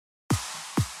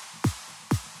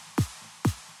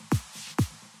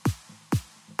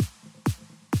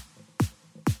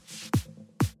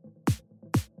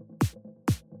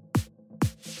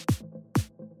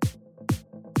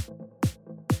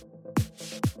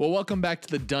Well, welcome back to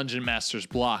the Dungeon Master's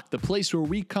Block, the place where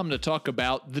we come to talk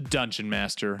about the Dungeon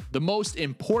Master, the most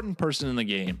important person in the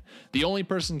game, the only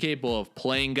person capable of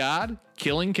playing God,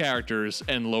 killing characters,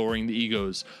 and lowering the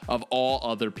egos of all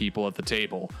other people at the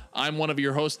table. I'm one of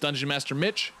your hosts, Dungeon Master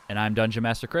Mitch. And I'm Dungeon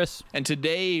Master Chris. And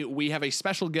today we have a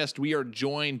special guest. We are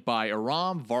joined by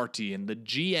Aram Vartian, the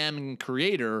GM and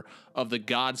creator of the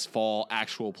God's Fall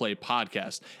Actual Play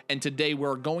podcast. And today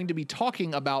we're going to be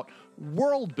talking about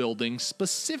world building,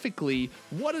 specifically,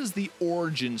 what is the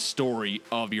origin story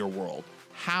of your world?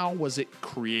 How was it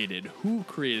created? Who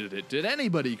created it? Did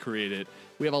anybody create it?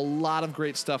 We have a lot of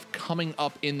great stuff coming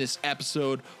up in this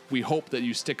episode. We hope that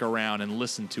you stick around and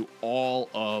listen to all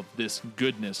of this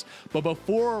goodness. But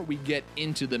before we get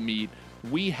into the meat,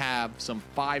 we have some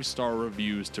 5-star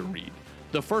reviews to read.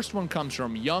 The first one comes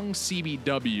from Young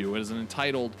CBW. It is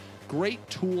entitled Great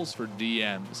Tools for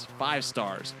DMs, 5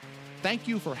 stars. Thank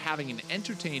you for having an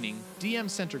entertaining,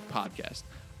 DM-centric podcast.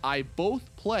 I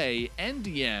both play and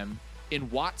DM in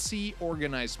WotC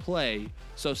organized play,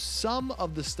 so some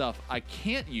of the stuff I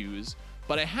can't use,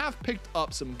 but I have picked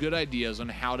up some good ideas on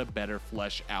how to better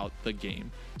flesh out the game.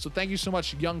 So thank you so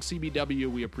much, Young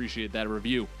CBW. We appreciate that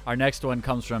review. Our next one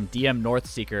comes from DM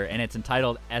Northseeker, and it's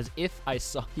entitled As If I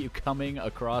Saw You Coming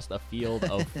Across a Field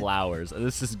of Flowers.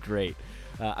 This is great.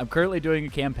 I'm currently doing a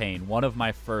campaign, one of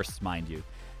my firsts, mind you,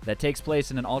 that takes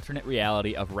place in an alternate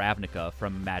reality of Ravnica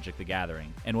from Magic the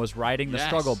Gathering, and was riding the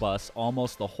struggle bus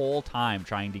almost the whole time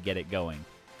trying to get it going.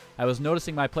 I was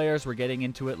noticing my players were getting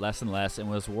into it less and less, and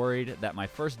was worried that my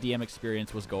first DM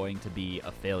experience was going to be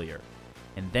a failure.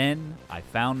 And then I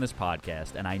found this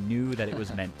podcast, and I knew that it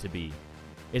was meant to be.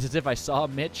 It's as if I saw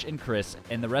Mitch and Chris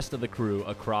and the rest of the crew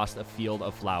across a field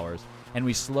of flowers, and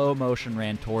we slow motion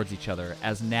ran towards each other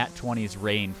as Nat 20s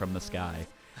rain from the sky.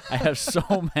 I have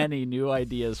so many new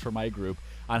ideas for my group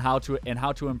on how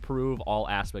to improve all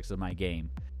aspects of my game.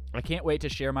 I can't wait to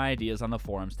share my ideas on the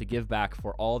forums to give back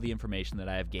for all the information that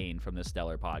I have gained from this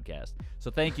stellar podcast.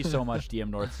 So thank you so much, DM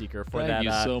Northseeker, for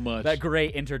that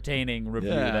great entertaining review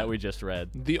that we just read.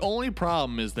 The only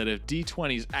problem is that if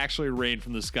D20s actually rained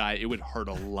from the sky, it would hurt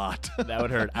a lot. That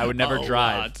would hurt. I would never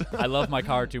drive. I love my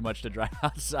car too much to drive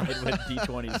outside with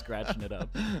D20s scratching it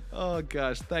up. Oh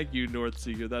gosh, thank you,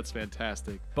 Northseeker. That's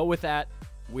fantastic. But with that,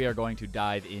 we are going to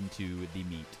dive into the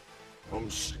meat. I'm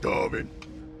starving.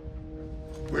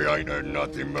 We ain't had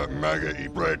nothing but maggoty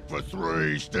bread for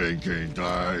 3 stinking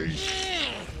days.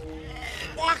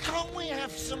 Why can't we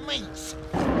have some meats?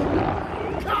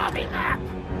 Carving up!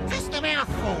 Just a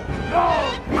mouthful!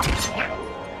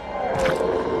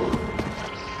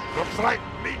 Looks like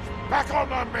meat's back on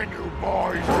the menu,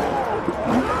 boys!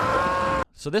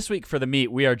 So this week for the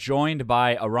meat, we are joined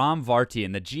by Aram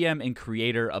Vartian, the GM and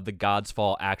creator of the God's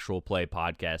Fall Actual Play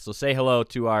podcast. So say hello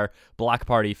to our Block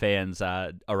Party fans,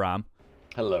 Aram.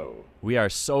 Hello. We are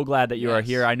so glad that you are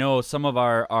here. I know some of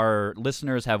our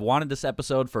listeners have wanted this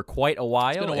episode for quite a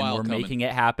while, and we're making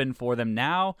it happen for them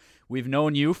now. We've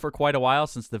known you for quite a while,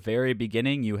 since the very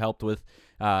beginning. You helped with,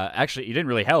 actually, you didn't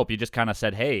really help. You just kind of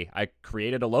said, hey, I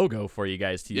created a logo for you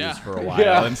guys to use for a while.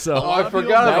 Yeah. And so I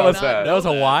forgot about that. That was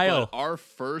a while. Our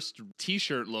first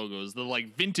t-shirt logos, the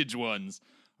vintage ones,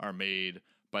 are made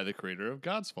by the creator of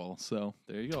God's Fall. So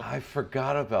there you go. I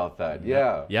forgot about that.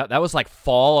 Yeah. Yeah, that was like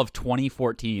fall of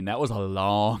 2014. That was a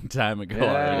long time ago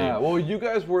already. Well, you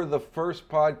guys were the first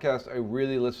podcast I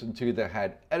really listened to that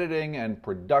had editing and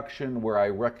production, where I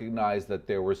recognized that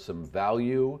there was some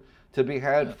value to be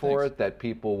had for it, that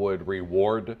people would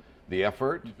reward the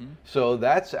effort. So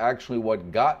that's actually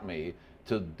what got me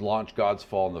to launch God's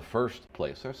Fall in the first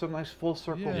place. There's some nice full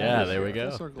circle. Yeah, there we go.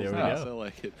 There we go. I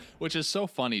like it. Which is so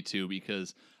funny too,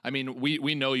 because I mean,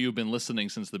 we know you've been listening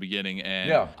since the beginning,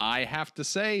 and I have to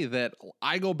say that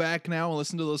I go back now and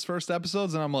listen to those first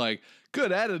episodes, and I'm like,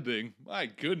 good editing. My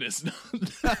goodness.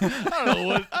 I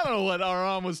don't know what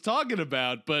Aram was talking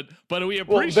about, but we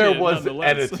appreciate there was it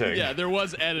editing. Yeah, there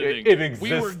was editing. It existed,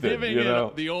 we were giving you know?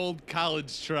 it the old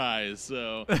college try,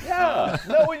 so. Yeah.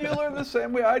 No, you learn the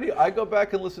same way I do. I go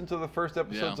back and listen to the first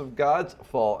episodes of God's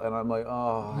Fall, and I'm like,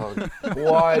 oh,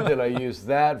 why did I use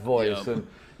that voice? And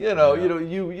you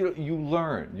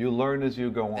learn. You learn as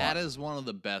you go on. That is one of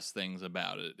the best things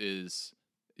about it, is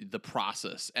the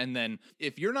process. And then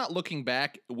if you're not looking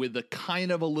back with a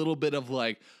kind of a little bit of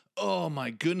like, oh my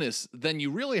goodness, then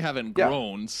you really haven't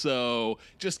grown. So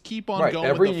just keep on going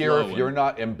every with the year. flow. If you're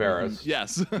not embarrassed,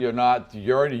 yes, you are not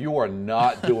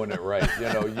doing it right.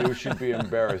 You should be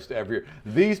embarrassed every year.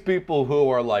 These people who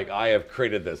are like, I have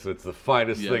created this, it's the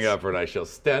finest thing ever, and I shall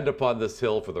stand upon this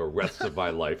hill for the rest of my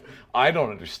life. I don't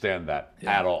understand that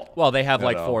at all. Well, they have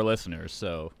 4 listeners,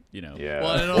 so Yeah. Well,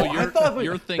 I know Well, your, thought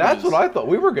your thing that's is, what I thought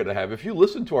we were going to have. If you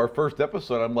listen to our first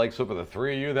episode, I'm like, so for the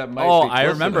three of you that might Oh, be I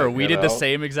remember listening, we you did the know?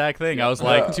 same exact thing. I was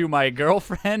like, to my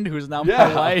girlfriend, who's now my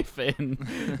Yeah. wife,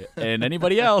 and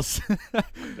anybody else,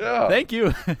 Yeah. thank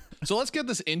you. So let's get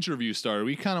this interview started.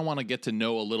 We kind of want to get to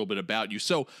know a little bit about you.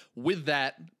 So with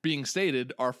that being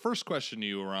stated, our first question to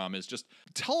you, Aram, is just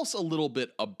tell us a little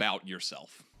bit about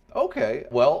yourself. Okay.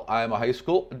 Well, I'm a high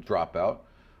school dropout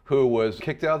who was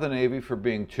kicked out of the Navy for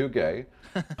being too gay,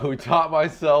 who taught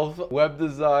myself web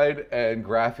design and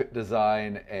graphic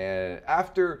design. And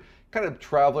after kind of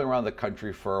traveling around the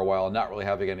country for a while, not really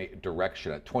having any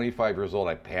direction, at 25 years old,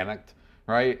 I panicked,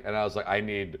 right? And I was like, I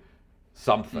need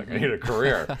something. I need a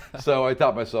career. So I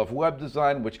taught myself web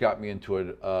design, which got me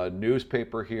into a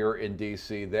newspaper here in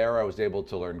DC. There I was able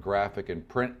to learn graphic and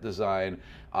print design.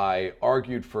 I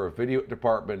argued for a video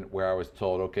department where I was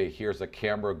told, okay, here's a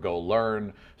camera, go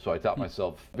learn. So I taught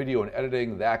myself video and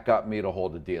editing. That got me to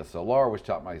hold a DSLR, which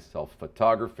taught myself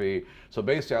photography. So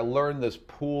basically I learned this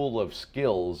pool of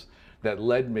skills that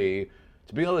led me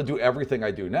to be able to do everything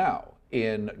I do now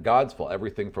in God's Fall.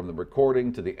 Everything from the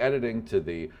recording to the editing to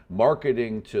the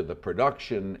marketing to the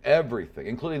production, everything,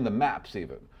 including the maps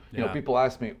even. You know, people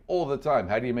ask me all the time,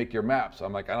 how do you make your maps?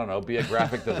 I'm like, I don't know, be a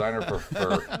graphic designer for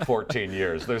 14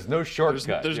 years. There's no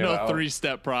shortcut. There's you no know?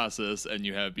 3-step process, and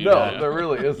you have No, there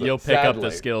really isn't. You'll pick up the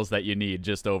sadly. skills that you need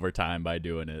just over time by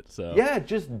doing it. So Yeah,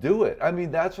 just do it. I mean,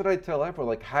 that's what I tell everyone.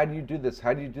 Like, how do you do this?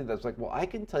 How do you do that? It's like, well, I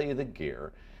can tell you the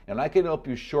gear, and I can help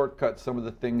you shortcut some of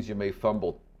the things you may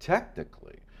fumble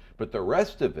technically. But the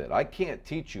rest of it, I can't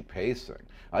teach you pacing.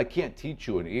 I can't teach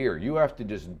you an ear. You have to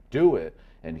just do it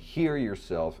and hear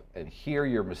yourself and hear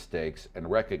your mistakes and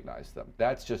recognize them.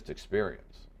 That's just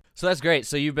experience. So that's great.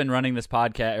 So you've been running this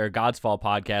podcast or God's Fall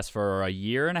podcast for a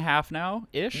year and a half now,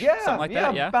 ish? Yeah, Something like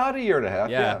that. Yeah. about a year and a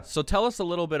half. Yeah. So tell us a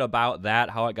little bit about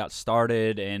that, how it got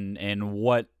started, and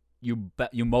what you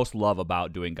most love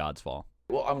about doing God's Fall.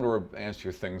 Well, I'm going to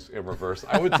answer things in reverse.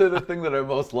 I would say the thing that I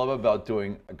most love about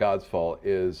doing God's Fall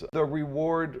is the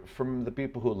reward from the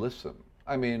people who listen.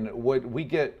 I mean, what we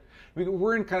get,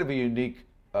 we're in kind of a unique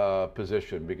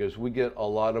position because we get a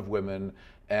lot of women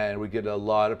and we get a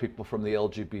lot of people from the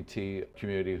LGBT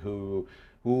community who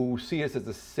see us as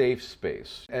a safe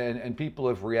space. And people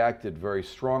have reacted very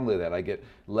strongly to that. I get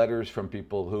letters from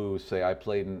people who say, I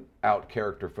played an out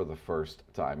character for the first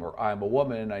time, or I'm a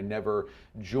woman, I never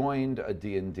joined a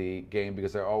D&D game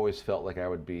because I always felt like I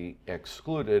would be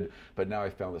excluded, but now I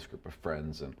found this group of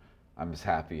friends and I'm as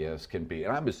happy as can be.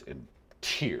 And I'm just in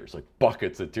tears, like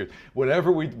buckets of tears.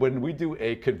 When we do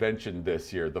a convention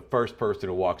this year, the first person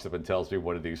who walks up and tells me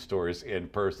one of these stories in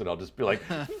person, I'll just be like,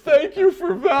 thank you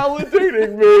for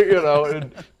validating me,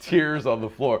 and tears on the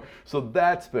floor. So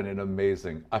that's been an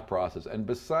amazing process. And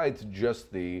besides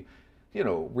just the,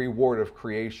 reward of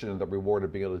creation and the reward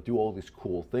of being able to do all these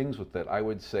cool things with it, I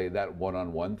would say that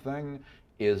one-on-one thing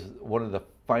is one of the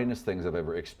finest things I've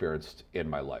ever experienced in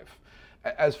my life.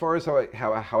 As far as how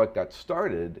it got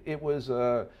started, it was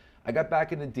I got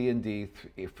back into D&D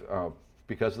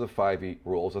because of the 5e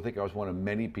rules. I think I was one of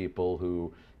many people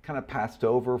who kind of passed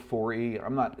over 4e.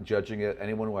 I'm not judging it.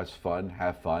 Anyone who has fun,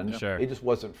 have fun. Sure. It just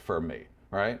wasn't for me,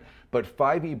 right? But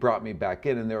 5e brought me back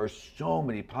in, and there are so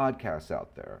many podcasts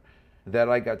out there that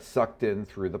I got sucked in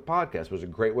through the podcast. It was a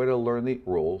great way to learn the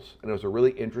rules, and it was a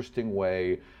really interesting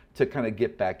way to kind of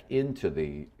get back into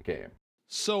the game.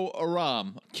 So,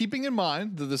 Aram, keeping in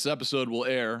mind that this episode will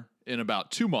air in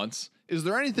about 2 months, is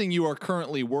there anything you are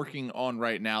currently working on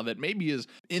right now that maybe is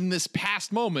in this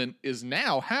past moment is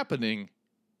now happening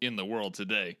in the world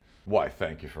today? Why,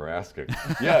 thank you for asking.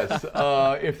 Yes,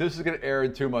 if this is going to air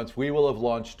in 2 months, we will have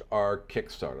launched our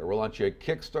Kickstarter. We're launching a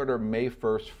Kickstarter May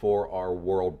 1st for our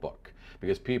World Book.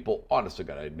 Because people, honestly,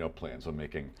 God, I had no plans on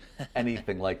making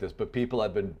anything like this, but people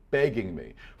have been begging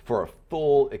me for a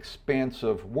full,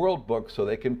 expansive world book so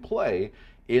they can play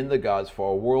in the God's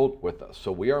Fall world with us.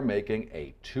 So we are making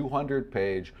a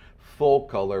 200-page,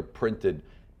 full-color, printed,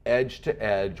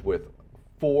 edge-to-edge with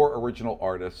 4 original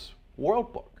artists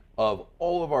world book of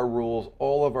all of our rules,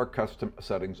 all of our custom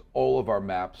settings, all of our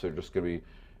maps are just going to be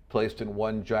placed in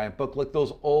one giant book, like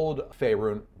those old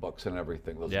Faerun books and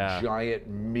everything, those giant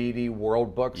meaty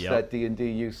world books that D&D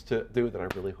used to do that I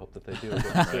really hope that they do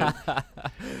again.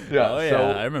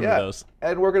 I remember those.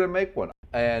 And we're going to make one.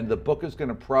 And the book is going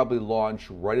to probably launch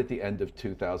right at the end of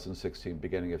 2016,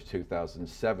 beginning of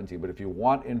 2017. But if you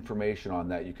want information on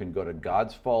that, you can go to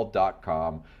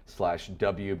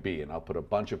godsfall.com/WB, and I'll put a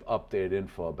bunch of updated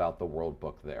info about the world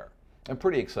book there. I'm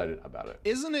pretty excited about it.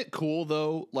 Isn't it cool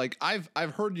though? Like I've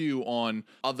heard you on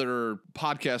other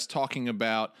podcasts talking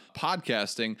about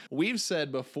podcasting. We've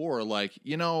said before, like,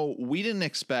 we didn't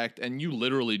expect, and you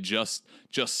literally just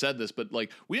said this, but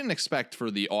like we didn't expect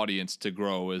for the audience to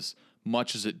grow as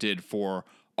much as it did for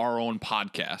our own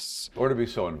podcasts. Or to be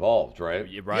so involved, right?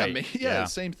 Right. Yeah,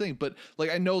 same thing. But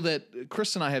like I know that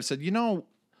Chris and I have said,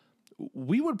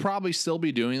 we would probably still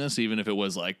be doing this even if it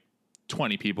was like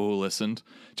 20 people who listened,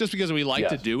 just because we like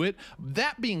to do it.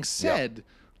 That being said,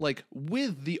 like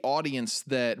with the audience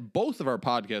that both of our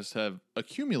podcasts have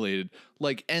accumulated,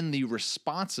 like, and the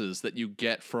responses that you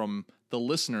get from the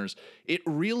listeners, it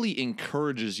really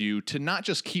encourages you to not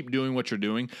just keep doing what you're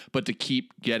doing, but to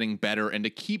keep getting better and to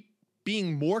keep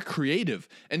being more creative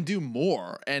and do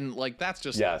more. And like, that's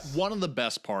just one of the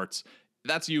best parts.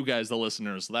 That's you guys, the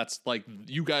listeners. That's like,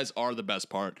 you guys are the best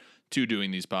part to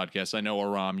doing these podcasts. I know,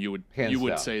 Aram, you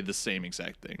would say the same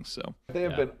exact thing. So they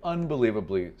have been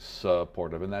unbelievably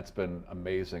supportive, and that's been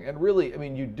amazing. And really, I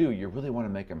mean, you really want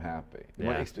to make them happy,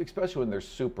 especially when they're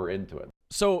super into it.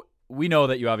 So we know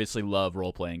that you obviously love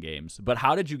role-playing games, but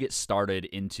how did you get started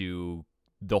into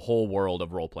the whole world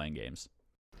of role-playing games?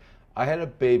 I had a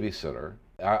babysitter.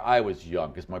 I was young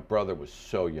because my brother was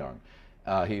so young.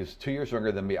 He's 2 years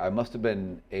younger than me. I must have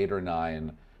been 8 or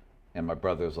 9. And my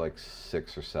brother was like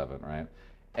 6 or 7, right?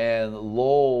 And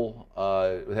Lowell,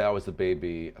 that was the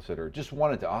babysitter, just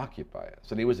wanted to occupy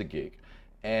us. And he was a geek.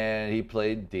 And he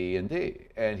played D&D.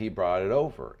 And he brought it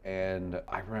over. And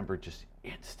I remember just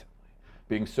instantly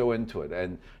being so into it.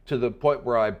 And to the point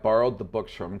where I borrowed the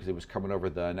books from him because he was coming over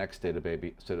the next day to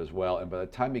babysit as well. And by the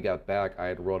time he got back, I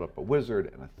had rolled up a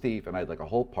wizard and a thief, and I had like a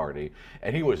whole party.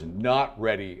 And he was not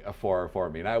ready for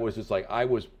me. And I was just like, I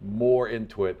was more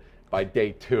into it by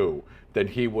day 2 than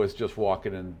he was just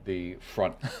walking in the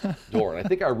front door. And I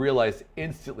think I realized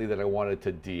instantly that I wanted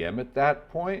to DM at that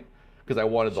point because I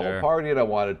wanted the whole party and I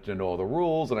wanted to know all the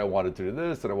rules and I wanted to do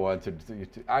this and I wanted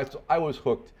to I was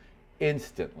hooked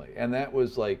instantly. And that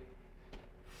was like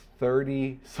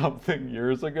 30 something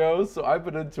years ago. So I've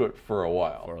been into it for a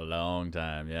while. For a long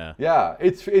time, yeah. Yeah,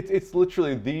 it's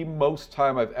literally the most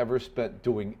time I've ever spent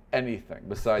doing anything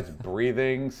besides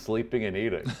breathing, sleeping, and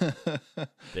eating.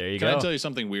 There you go. go. Can I tell you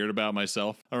something weird about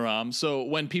myself, Aram? So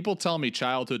when people tell me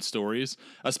childhood stories,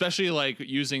 especially like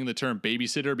using the term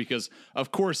babysitter, because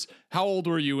of course, how old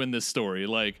were you in this story?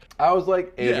 Like I was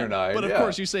like 8 or 9. But of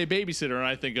course, you say babysitter, and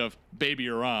I think of baby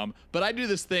Aram. But I do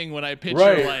this thing when I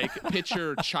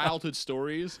picture childhood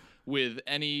stories with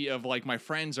any of like my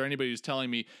friends or anybody who's telling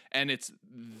me, and it's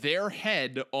their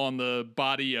head on the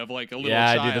body of like a little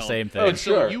child. I do the same thing. Oh, and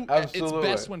so sure, it's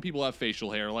best when people have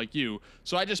facial hair like you.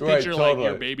 So I just picture like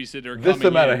your babysitter coming. This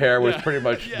amount of hair was pretty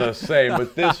much the same,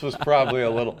 but this was probably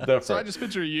a little different. So I just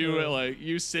picture you like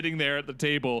you sitting there at the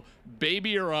table,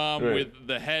 baby Aram with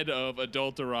the head of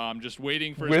adult Aram, just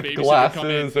waiting for his babysitter to come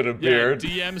in. With glasses and a beard.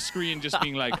 DM screen just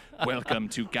being like, "Welcome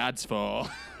to God's Fall."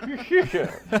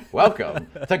 Welcome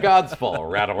to God's Fall.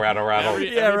 Rattle, rattle, rattle.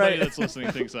 Everybody that's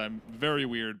listening thinks I'm very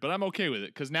weird, but I'm okay with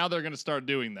it because now they're going to start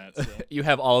doing that. So. You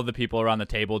have all of the people around the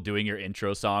table doing your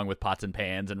intro song with pots and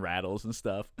pans and rattles and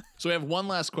stuff. So we have one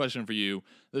last question for you.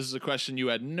 This is a question you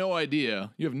had no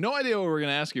idea. You have no idea what we're going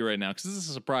to ask you right now because this is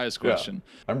a surprise question.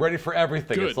 Yeah. I'm ready for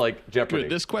everything. Good. It's like Jeopardy.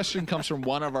 Good. This question comes from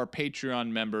one of our Patreon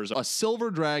members, a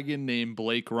silver dragon named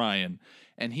Blake Ryan,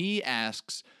 and he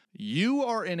asks, you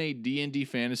are in a D&D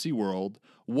fantasy world.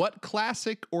 What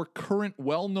classic or current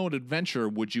well-known adventure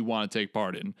would you want to take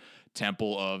part in?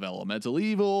 Temple of Elemental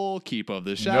Evil, Keep of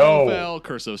the Shadowfell,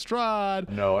 Curse of Strahd.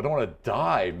 No, I don't want to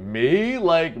die. Me?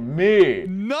 Like me.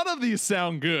 None of these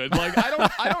sound good. Like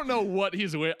I don't know what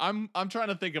he's with. I'm trying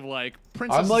to think of like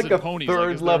princesses I'm like and ponies. a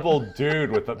third level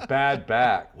dude with a bad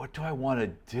back. What do I want to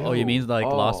do? Oh, you mean like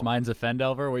Lost Mines of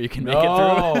Fendelver where you can make it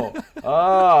through?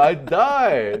 I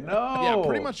die. No. Yeah,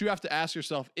 pretty much you have to ask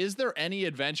yourself, is there any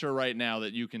adventure right now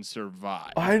that you can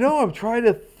survive? I know, I'm trying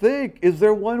to think. Is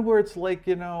there one where it's like,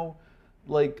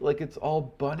 like it's all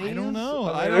bunnies? I don't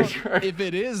know. If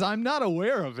it is, I'm not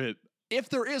aware of it. If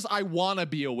there is, I want to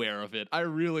be aware of it. I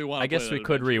really want to. I guess we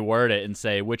could reword it and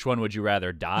say, which one would you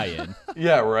rather die in?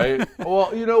 Yeah, right.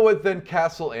 Well, you know what? Then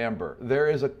Castle Amber. There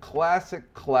is a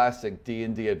classic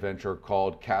D&D adventure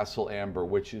called Castle Amber,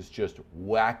 which is just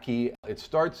wacky. It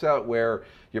starts out where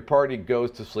your party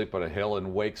goes to sleep on a hill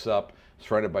and wakes up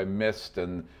surrounded by mist,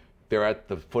 and they're at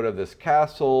the foot of this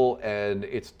castle, and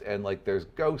like there's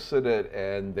ghosts in it,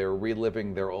 and they're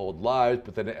reliving their old lives,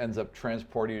 but then it ends up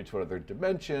transporting you to another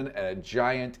dimension, and a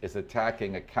giant is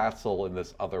attacking a castle in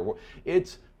this other world.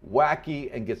 It's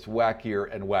wacky and gets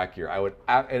wackier and wackier.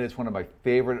 And it's one of my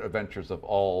favorite adventures of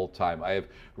all time. I have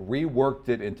reworked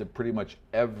it into pretty much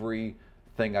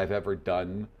everything I've ever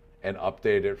done and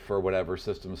updated it for whatever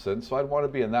system since. So I'd want to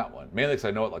be in that one. Mainly because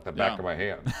I know it like the back of my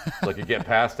hand. So I could get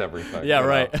past everything. Yeah,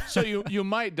 right. So you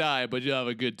might die, but you'll have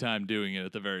a good time doing it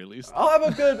at the very least. I'll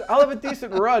have a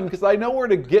decent run because I know where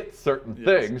to get certain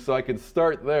things, so I can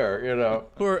start there,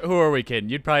 Who are we kidding?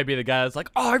 You'd probably be the guy that's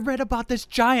like, oh, I read about this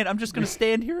giant. I'm just going to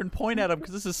stand here and point at him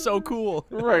because this is so cool.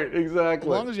 Right, exactly.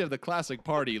 As long as you have the classic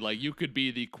party, like you could be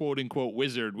the quote-unquote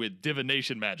wizard with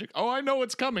divination magic. Oh, I know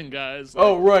what's coming, guys.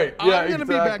 Oh, right. Yeah, I'm going to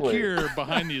be back exactly. here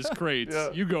behind these crates.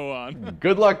 You go on.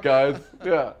 Good luck, guys.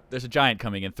 Yeah. There's a giant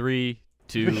coming in 3,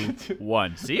 2,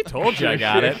 1. See, told you I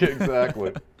got it.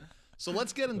 Exactly. So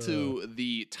let's get into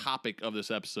the topic of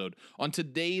this episode. On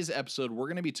today's episode, we're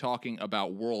going to be talking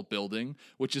about world building,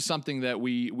 which is something that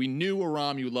we knew,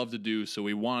 Aram, you love to do, so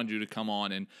we wanted you to come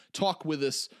on and talk with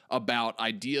us about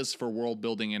ideas for world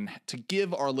building and to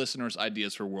give our listeners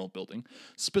ideas for world building.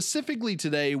 Specifically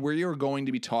today, we are going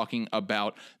to be talking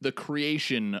about the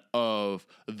creation of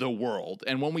the world.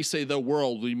 And when we say the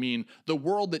world, we mean the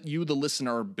world that you, the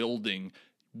listener, are building.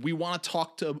 We want to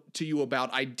talk to you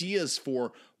about ideas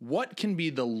for what can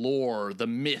be the lore, the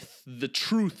myth, the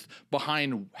truth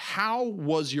behind how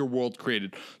was your world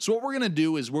created. So what we're going to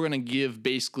do is we're going to give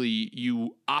basically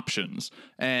you options.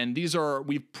 And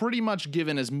we've pretty much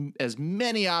given as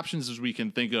many options as we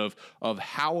can think of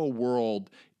how a world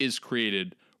is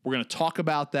created. We're going to talk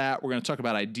about that. We're going to talk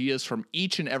about ideas from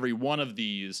each and every one of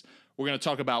these. We're going to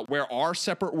talk about where our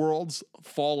separate worlds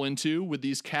fall into with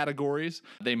these categories.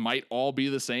 They might all be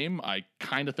the same. I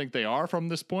kind of think they are from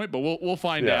this point, but we'll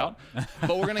find out.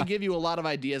 But we're going to give you a lot of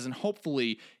ideas, and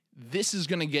hopefully this is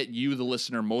going to get you, the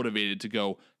listener, motivated to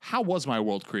go, how was my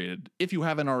world created? If you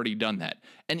haven't already done that.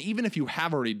 And even if you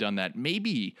have already done that,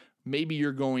 maybe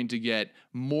you're going to get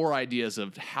more ideas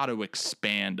of how to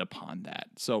expand upon that.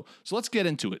 So let's get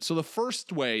into it. So the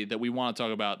first way that we want to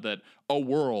talk about that a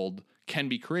world can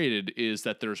be created is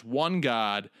that there's one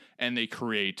God and they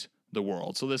create the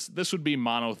world. So this would be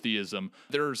monotheism.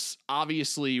 There's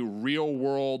obviously real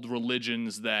world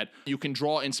religions that you can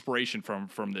draw inspiration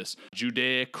from this.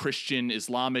 Judaic, Christian,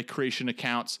 Islamic creation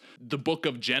accounts. The book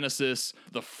of Genesis,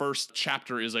 the first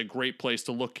chapter is a great place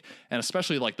to look, and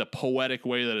especially like the poetic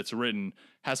way that it's written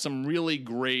has some really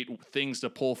great things to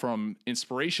pull from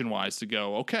inspiration wise to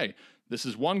go, okay, this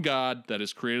is one God that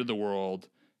has created the world.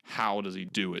 How does he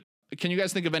do it? Can you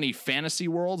guys think of any fantasy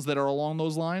worlds that are along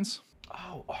those lines?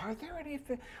 Oh, are there any?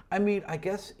 I mean, I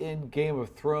guess in Game of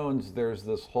Thrones, there's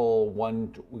this whole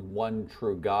one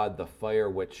true God, the Fire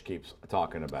Witch keeps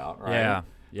talking about, right? Yeah.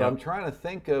 But I'm trying to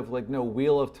think of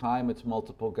Wheel of Time. It's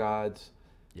multiple gods.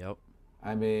 Yep.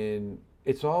 I mean,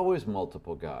 it's always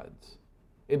multiple gods.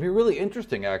 It'd be really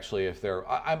interesting, actually, if there.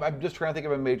 I'm just trying to think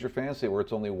of a major fantasy where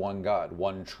it's only one God,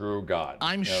 one true God.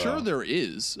 I'm sure there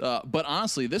is, but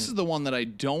honestly, this is the one that I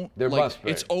don't. There must be.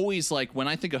 It's always like when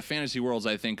I think of fantasy worlds,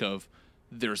 I think of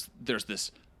there's this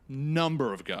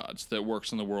number of gods that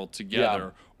works in the world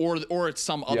together, or it's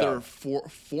some other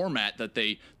format that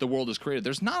the world is created.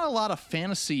 There's not a lot of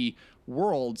fantasy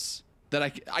worlds that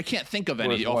I can't think of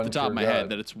any off the top of my head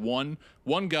that it's one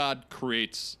God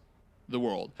creates the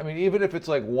world. I mean, even if it's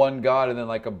like one God and then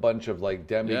like a bunch of like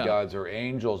demigods or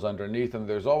angels underneath them,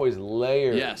 there's always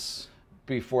layers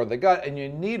before the God, and you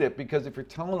need it because if you're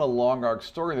telling a long arc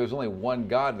story, there's only one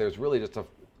God. There's really just it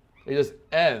just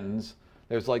ends.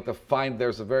 There's like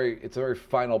it's a very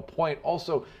final point.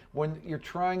 Also, when you're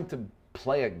trying to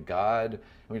play a God,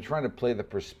 when you're trying to play the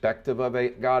perspective of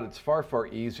a God, it's far, far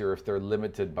easier if they're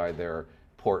limited by their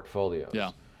portfolios.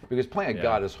 Yeah. Because playing a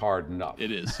God is hard enough.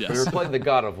 It is, yes. If you're playing the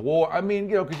God of War, I mean,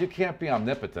 because you can't be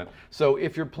omnipotent. So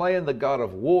if you're playing the God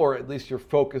of War, at least you're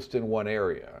focused in one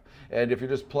area. And if you're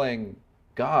just playing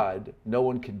God, no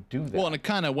one can do that. Well, and it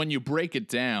kind of, when you break it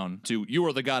down to you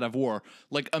are the God of War,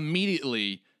 like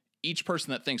immediately, each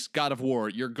person that thinks God of War,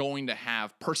 you're going to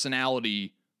have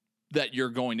personality that you're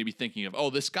going to be thinking of.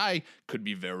 Oh, this guy could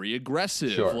be very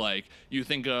aggressive. Sure. Like you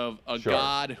think of a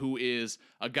God who is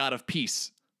a God of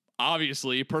peace.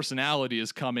 Obviously, personality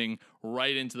is coming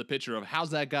right into the picture of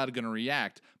how's that God going to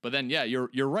react. But then, yeah,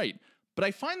 you're right. But I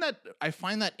find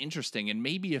that interesting. And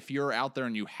maybe if you're out there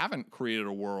and you haven't created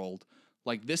a world,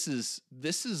 like this is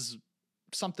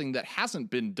something that hasn't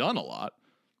been done a lot.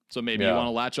 So maybe you want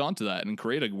to latch onto that and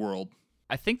create a world.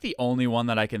 I think the only one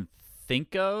that I can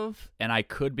think of, and I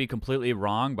could be completely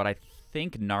wrong, but I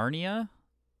think Narnia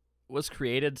was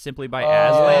created simply by Oh,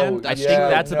 Aslan? I think yeah,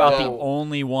 that's about the no.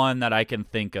 only one that I can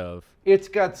think of. It's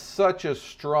got such a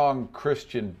strong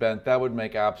Christian bent. That would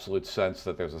make absolute sense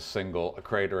that there's a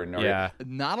creator in Narnia. Yeah.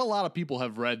 Not a lot of people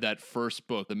have read that first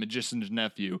book, The Magician's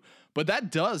Nephew, but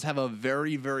that does have a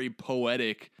very, very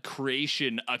poetic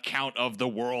creation account of the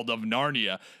world of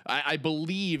Narnia. I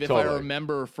believe, if I Totally.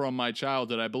 remember from my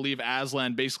childhood, I believe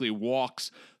Aslan basically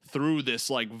walks through this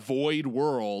like void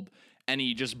world and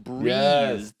he just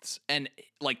breathes and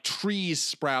like trees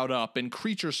sprout up and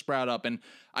creatures sprout up. And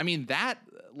I mean, that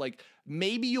like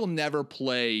maybe you'll never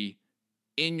play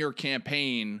in your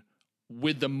campaign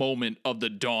with the moment of the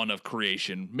dawn of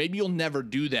creation. Maybe you'll never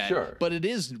do that. Sure. But it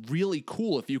is really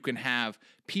cool if you can have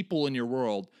people in your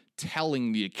world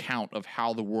telling the account of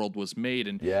how the world was made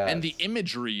and the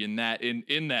imagery in that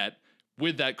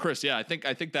with that, Chris. Yeah, I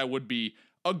think that would be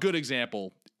a good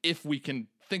example if we can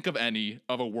think of any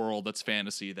of a world that's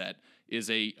fantasy that is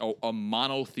a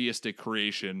monotheistic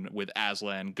creation with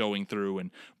Aslan going through and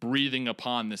breathing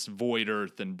upon this void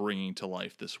earth and bringing to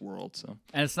life this world. So,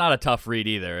 And it's not a tough read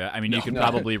either. I mean, you could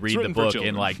probably read the written for book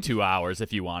children. in like 2 hours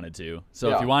if you wanted to.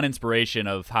 So if you want inspiration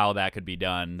of how that could be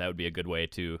done, that would be a good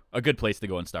place to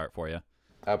go and start for you.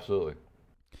 Absolutely.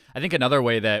 I think another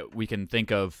way that we can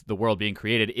think of the world being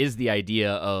created is the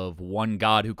idea of one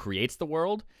God who creates the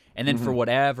world. And then for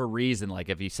whatever reason, like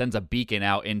if he sends a beacon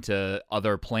out into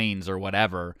other planes or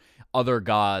whatever, other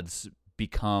gods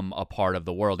become a part of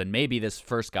the world. And maybe this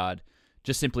first God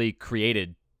just simply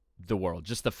created the world,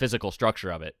 just the physical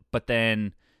structure of it. But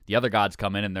then the other gods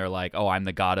come in and they're like, oh, I'm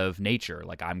the god of nature.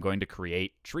 Like I'm going to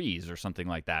create trees or something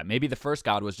like that. Maybe the first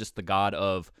god was just the god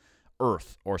of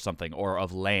earth or something, or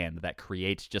of land that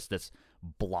creates just this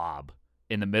blob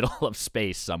in the middle of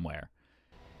space somewhere.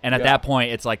 And at that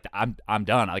point, it's like I'm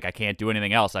done. Like I can't do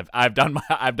anything else. I've done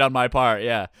my part.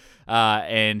 Yeah.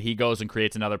 And he goes and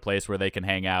creates another place where they can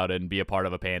hang out and be a part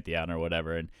of a pantheon or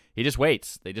whatever. And he just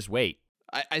waits. They just wait.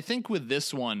 I think with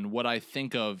this one, what I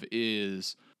think of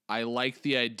is I like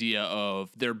the idea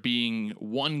of there being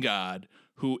one God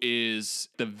who is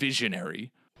the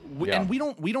visionary. And we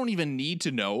don't even need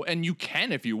to know, and you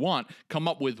can, if you want, come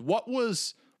up with what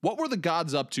were the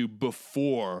gods up to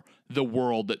before the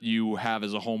world that you have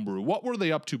as a homebrew? What were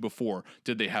they up to before?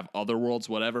 Did they have other worlds?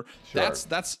 Whatever. Sure.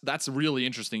 That's really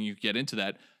interesting. You get into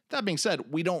that. That being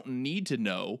said, we don't need to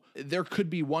know. There could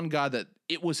be one God that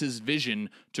it was his vision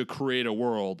to create a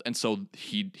world, and so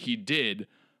he did.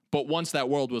 But once that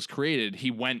world was created,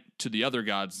 he went to the other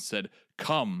gods and said,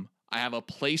 "Come, I have a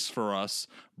place for us,"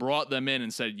 brought them in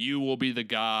and said, "You will be the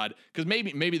god." Because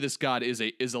maybe this god is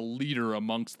a leader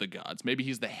amongst the gods. Maybe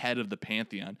he's the head of the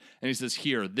pantheon. And he says,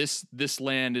 "Here, this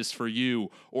land is for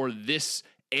you," or this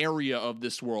area of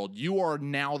this world. You are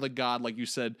now the god, like you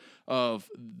said, of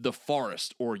the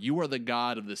forest, or you are the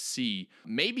god of the sea.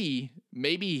 Maybe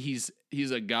he's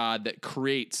a god that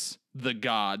creates the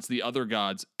gods, the other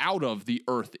gods, out of the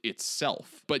earth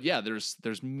itself. But yeah, there's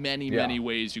many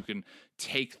ways you can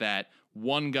take that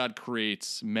one god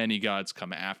creates, many gods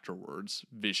come afterwards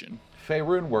vision.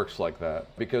 Faerun works like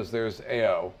that because there's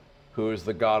Eo, who is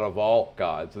the god of all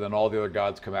gods, and then all the other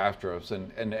gods come after us.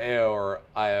 And Eo or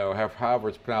Io, however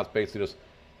it's pronounced, basically just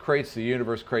creates the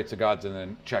universe, creates the gods, and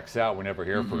then checks out. We never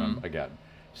hear from him again.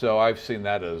 So I've seen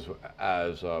that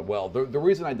as well. The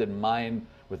reason I did mine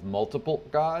with multiple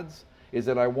gods is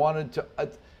that I wanted to.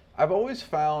 I've always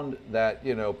found that,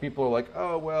 people are like,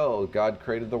 oh, well, God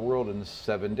created the world in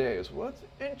 7 days. Well, that's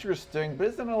interesting, but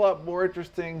isn't it a lot more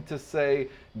interesting to say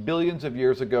billions of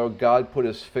years ago, God put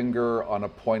his finger on a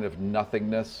point of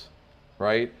nothingness,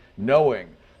 right? Knowing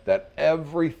that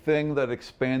everything that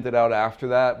expanded out after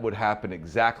that would happen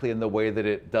exactly in the way that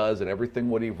it does, and everything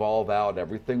would evolve out,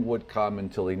 everything would come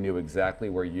until he knew exactly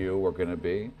where you were going to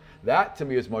be. That to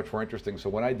me is much more interesting. So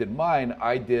when I did mine,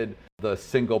 I did the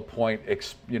single point,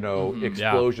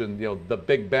 explosion, the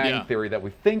Big Bang theory that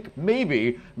we think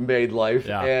maybe made life,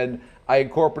 and I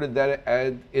incorporated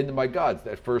that into my gods.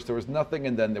 At first there was nothing,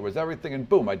 and then there was everything, and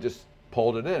boom, I just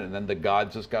pulled it in, and then the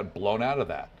gods just got blown out of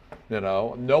that.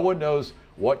 No one knows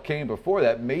what came before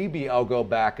that. Maybe I'll go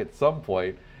back at some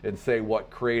point and say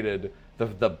what created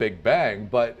the Big Bang,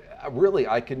 but really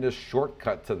I can just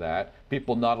shortcut to that.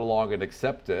 People nod along and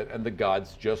accept it, and the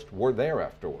gods just were there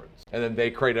afterwards. And then they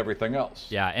create everything else.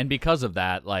 Yeah, and because of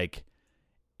that, like,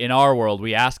 in our world,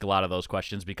 we ask a lot of those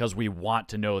questions because we want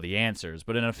to know the answers.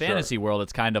 But in a fantasy world,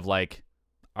 it's kind of like,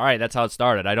 all right, that's how it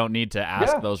started. I don't need to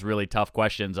ask those really tough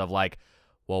questions of like,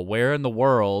 well, where in the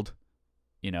world,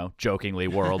 jokingly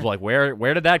world, like where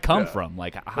did that come from?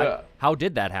 Like, how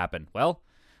did that happen? Well,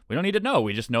 we don't need to know.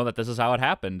 We just know that this is how it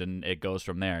happened, and it goes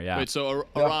from there. Yeah. Wait, so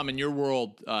Aram, in your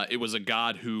world, it was a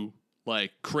god who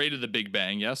like created the Big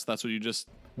Bang. Yes, that's what you just.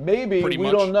 Maybe, Pretty we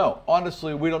much. don't know.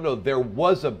 Honestly, we don't know. There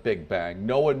was a Big Bang.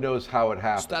 No one knows how it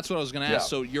happened. So that's what I was going to ask.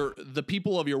 So the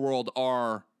people of your world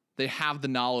they have the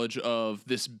knowledge of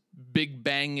this Big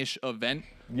Bang-ish event,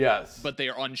 Yes. but they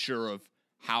are unsure of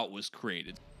how it was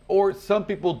created. Or some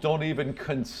people don't even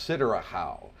consider a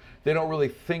how. They don't really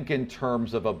think in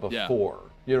terms of a before.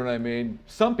 You know what I mean?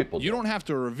 Some people You don't have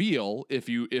to reveal if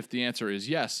the answer is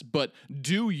yes, but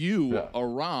do you, Yeah.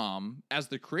 Aram, as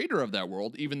the creator of that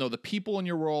world, even though the people in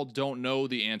your world don't know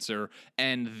the answer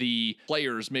and the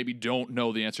players maybe don't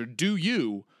know the answer, do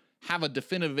you have a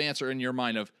definitive answer in your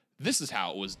mind of this is how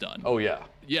it was done? Oh, yeah.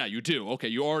 Yeah, you do. Okay,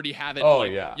 you already have it. Oh,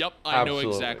 like, yeah. Yep, I know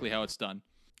Absolutely. exactly how it's done.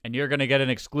 And you're going to get an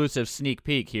exclusive sneak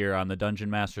peek here on the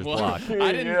Dungeon Master's blog.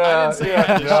 I didn't say Yeah, I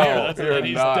had to no, share. you're And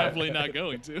he's not. definitely not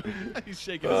going to. He's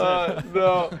shaking his head.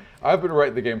 No, I've been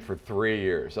writing the game for 3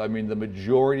 years. I mean, the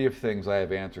majority of things I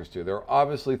have answers to. There are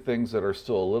obviously things that are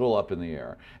still a little up in the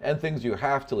air, and things you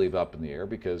have to leave up in the air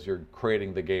because you're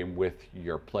creating the game with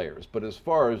your players. But as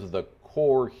far as the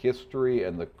core history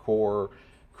and the core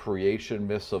creation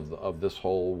myths of this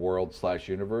whole world /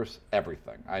 universe,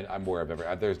 everything. I'm aware of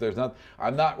everything. There's not.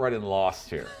 I'm not writing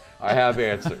Lost here. I have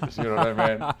answers. You know what I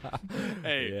mean?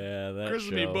 Hey, Yeah, that Chris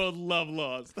and me show. both love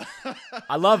Lost.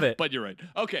 I love it. But you're right.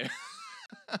 Okay.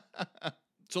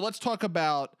 So let's talk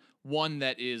about one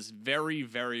that is very,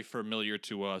 very familiar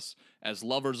to us as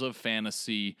lovers of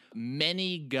fantasy.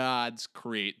 Many gods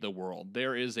create the world.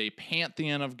 There is a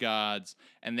pantheon of gods,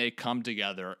 and they come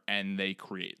together and they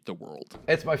create the world.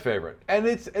 It's my favorite, and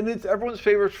it's everyone's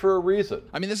favorite for a reason.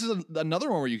 I mean, this is another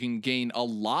one where you can gain a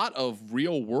lot of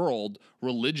real world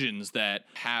religions that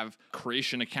have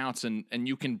creation accounts, and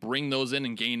you can bring those in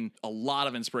and gain a lot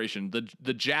of inspiration.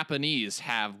 The Japanese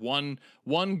have one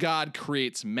god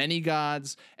creates many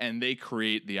gods, and they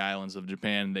create the islands of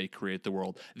Japan. They create the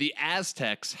world. The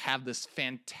Aztecs have this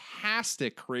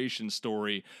fantastic creation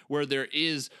story where there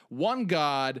is one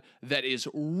god that is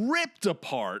ripped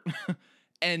apart.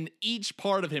 And each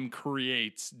part of him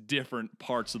creates different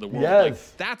parts of the world.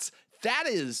 Yes. Like that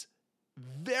is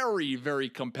very, very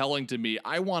compelling to me.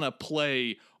 I want to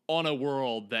play on a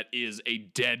world that is a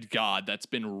dead god that's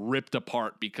been ripped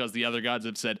apart because the other gods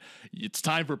have said it's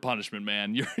time for punishment,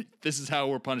 man. This is how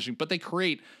we're punishing. But they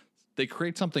create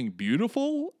something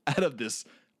beautiful out of this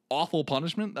awful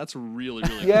punishment. That's really,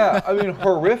 really Yeah, I mean,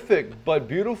 horrific but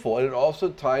beautiful, and it also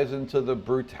ties into the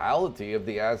brutality of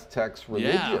the Aztecs'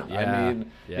 religion. Yeah. I mean,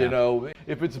 Yeah. you know,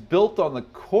 if it's built on the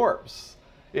corpse,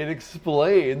 it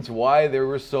explains why they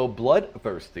were so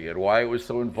bloodthirsty and why it was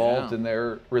so involved Yeah. in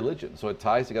their religion. So it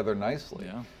ties together nicely.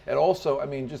 Yeah. And also, I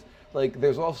mean, just like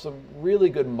there's also some really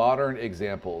good modern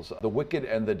examples. The Wicked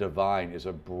and the Divine is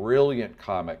a brilliant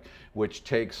comic which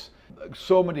takes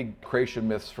so many creation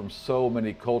myths from so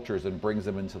many cultures and brings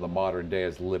them into the modern day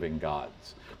as living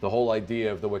gods. The whole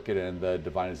idea of the Wicked and the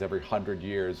Divine is every 100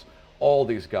 years, all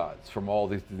these gods from all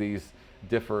these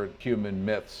different human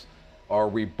myths are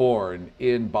reborn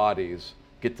in bodies,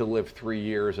 get to live 3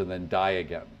 years and then die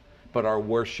again, but are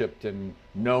worshipped and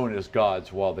known as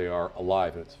gods while they are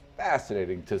alive. And it's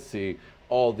fascinating to see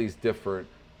all these different,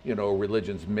 you know,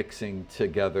 religions mixing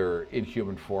together in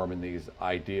human form in these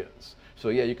ideas. So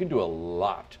yeah, you can do a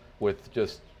lot with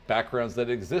just backgrounds that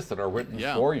exist that are written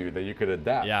Yeah. for you that you could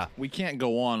adapt. Yeah. We can't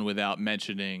go on without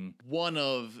mentioning one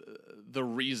of the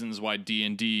reasons why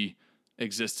D&D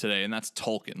exists today, and that's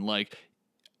Tolkien. Like,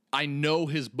 I know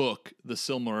his book, The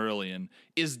Silmarillion,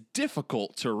 is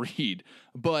difficult to read,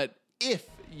 but if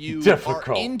you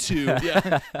Difficult.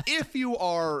 are if you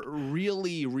are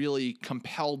really, really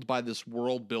compelled by this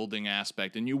world building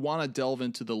aspect and you want to delve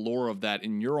into the lore of that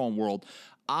in your own world,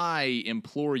 I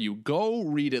implore you, go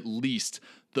read at least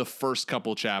the first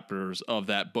couple chapters of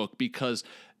that book, because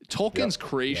Tolkien's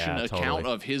creation Yeah, account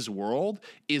totally. of his world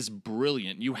is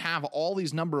brilliant. You have all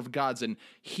these number of gods, and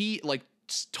he, like,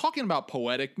 talking about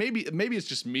poetic, maybe it's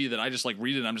just me that I just like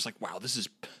read it and I'm just like, wow,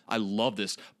 I love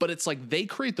this. But it's like they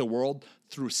create the world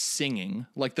through singing.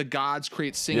 Like the gods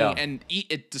create singing, Yeah. and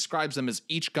it describes them as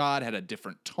each god had a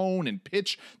different tone and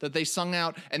pitch that they sung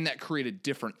out, and that created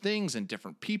different things and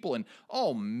different people. And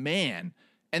oh man.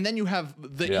 And then you have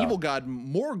the Yeah. evil god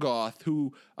Morgoth,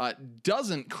 who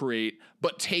doesn't create,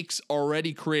 but takes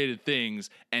already created things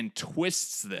and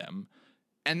twists them.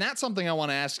 And that's something I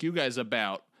want to ask you guys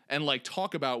about and like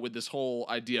talk about with this whole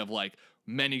idea of like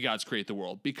many gods create the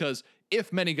world. Because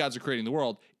if many gods are creating the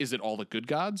world, is it all the good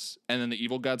gods and then the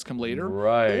evil gods come later?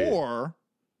 Right. Or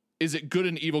is it good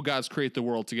and evil gods create the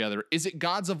world together? Is it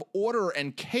gods of order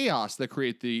and chaos that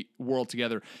create the world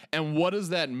together? And what does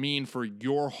that mean for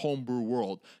your homebrew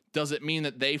world? Does it mean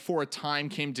that they for a time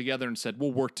came together and said,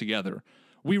 we'll work together?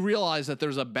 We realize that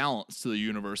there's a balance to the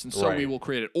universe, and so we Right. will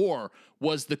create it. Or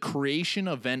was the creation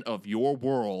event of your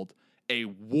world a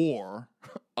war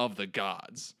of the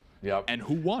gods? Yep. And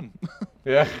who won?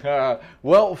 Yeah.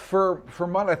 Well, for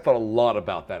mine, I thought a lot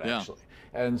about that Yeah. actually.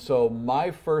 And so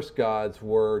my first gods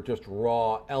were just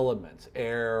raw elements: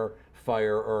 air,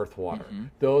 fire, earth, water.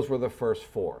 Those were the first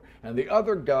four. And the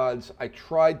other gods, I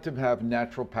tried to have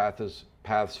natural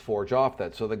paths forge off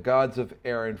that. So the gods of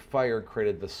air and fire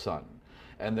created the sun,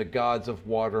 and the gods of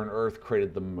water and earth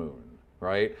created the moon,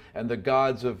 right? And the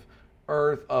gods of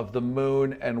earth, of the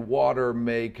moon and water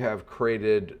may have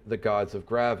created the gods of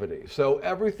gravity. So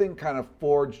everything kind of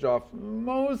forged off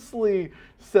mostly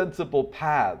sensible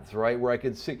paths, right? Where I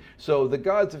could see. So the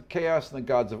gods of chaos and the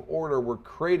gods of order were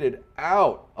created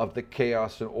out of the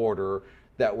chaos and order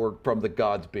that were from the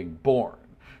gods being born.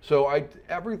 So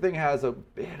everything has a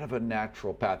bit of a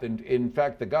natural path. In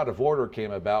fact, the god of order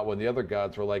came about when the other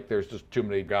gods were like, there's just too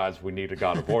many gods, we need a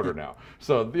god of order now.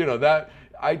 So, that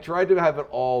I tried to have it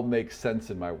all make sense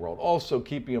in my world. Also,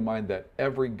 keeping in mind that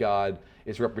every god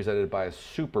is represented by a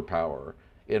superpower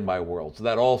in my world. So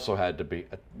that also had to be,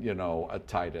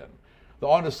 tied in.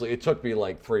 Honestly, it took me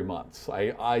like 3 months.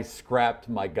 I scrapped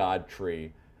my god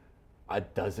tree a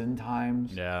dozen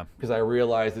times. Yeah. Because I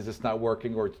realized it's just not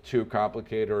working, or it's too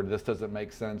complicated, or this doesn't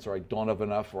make sense, or I don't have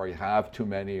enough, or I have too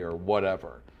many, or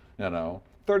whatever.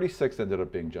 36 ended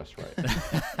up being just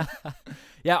right.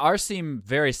 Yeah, ours seem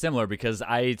very similar because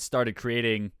I started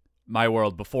creating my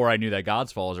world before I knew that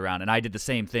God's Fall was around, and I did the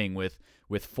same thing with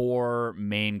 4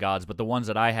 main gods, but the ones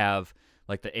that I have,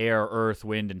 like the air, earth,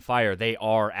 wind, and fire, they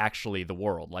are actually the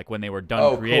world. Like when they were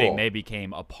done creating, cool. they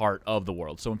became a part of the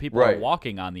world. So when people Right. are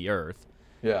walking on the earth,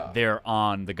 Yeah. they're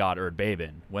on the god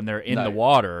Erdbeben. When they're in the Nice.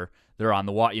 water, they're on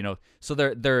the water. So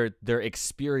they're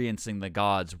experiencing the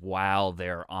gods while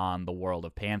they're on the world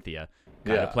of Panthea.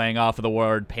 Kind Yeah. of playing off of the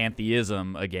word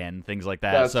pantheism again, things like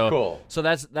that. That's so cool. So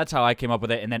that's how I came up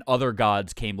with it, and then other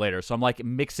gods came later. So I'm like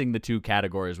mixing the two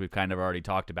categories we've kind of already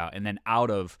talked about, and then out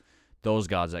of those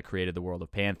gods that created the world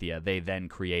of Panthea, they then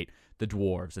create the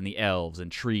dwarves and the elves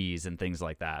and trees and things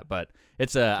like that. But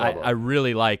it's I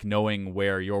really like knowing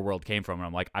where your world came from, and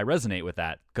I'm like, I resonate with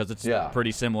that because it's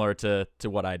pretty similar to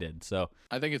what I did. So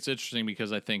I think it's interesting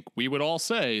because I think we would all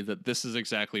say that this is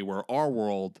exactly where our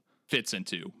world fits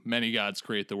into. Many gods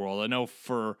create the world. I know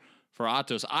for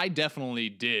Atos, I definitely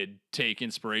did take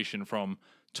inspiration from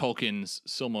Tolkien's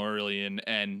Silmarillion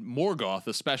and Morgoth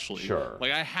especially. Sure.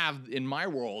 Like I have in my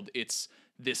world, it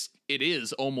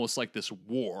is almost like this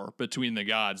war between the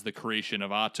gods, the creation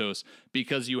of Atos,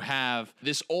 because you have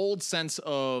this old sense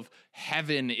of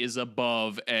heaven is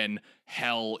above and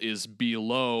hell is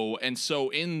below. And so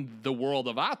in the world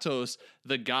of Atos,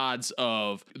 the gods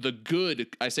of the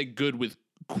good, I say good with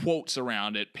quotes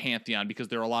around it, pantheon, because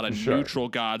there are a lot of neutral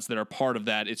gods that are part of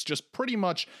that. It's just pretty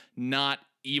much not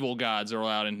evil gods are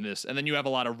allowed in this. And then you have a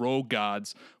lot of rogue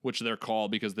gods, which they're called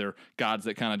because they're gods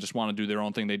that kind of just want to do their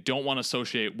own thing. They don't want to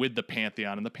associate with the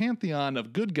pantheon. And the pantheon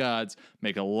of good gods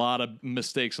make a lot of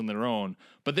mistakes on their own.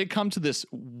 But they come to this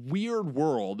weird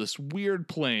world, this weird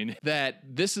plane, that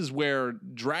this is where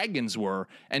dragons were.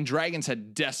 And dragons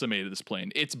had decimated this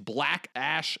plane. It's black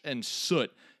ash and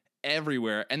soot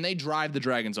everywhere, and they drive the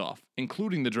dragons off,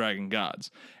 including the dragon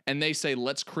gods. And they say,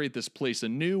 let's create this place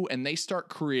anew, and they start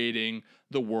creating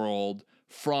the world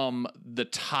from the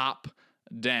top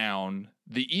down.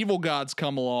 The evil gods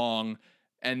come along,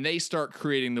 and they start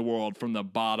creating the world from the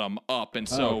bottom up. And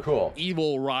so cool.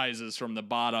 Evil rises from the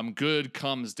bottom, good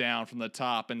comes down from the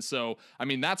top. And so, I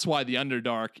mean, that's why the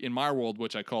Underdark in my world,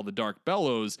 which I call the Dark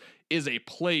Bellows, is a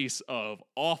place of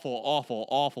awful, awful,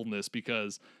 awfulness,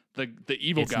 because the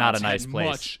evil It's gods not a nice had place.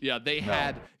 much. Yeah, they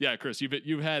had. Yeah, Chris,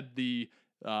 you've had the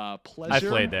pleasure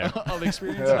played there. of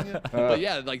experiencing it. But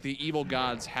yeah, like the evil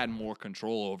gods had more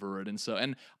control over it,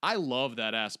 and I love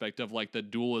that aspect of like the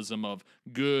dualism of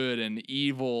good and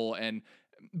evil,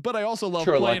 but I also love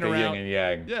playing like a around. yin and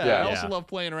yang. Yeah, I also love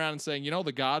playing around and saying,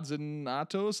 the gods in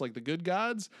Atos, like the good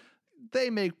gods,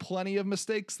 they make plenty of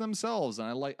mistakes themselves, and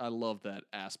I love that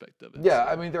aspect of it. Yeah,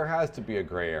 I mean, there has to be a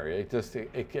gray area.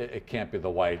 It can't be the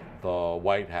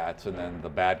white hats, and then the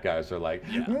bad guys are like,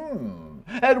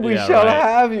 and we shall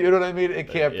have you. You know what I mean? It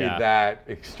can't be that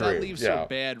extreme. That leaves some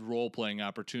bad role-playing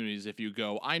opportunities if you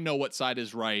go, I know what side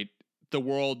is right. The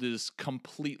world is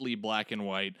completely black and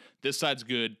white. This side's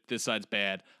good. This side's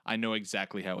bad. I know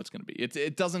exactly how it's going to be.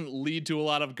 It doesn't lead to a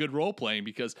lot of good role-playing,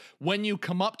 because when you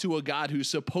come up to a god who's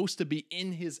supposed to be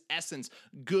in his essence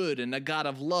good and a god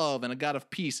of love and a god of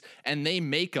peace, and they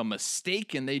make a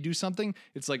mistake and they do something,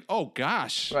 it's like, oh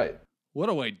gosh. Right. what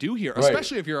do I do here? Right.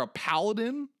 Especially if you're a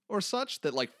paladin or such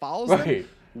that like follows them. Right. What,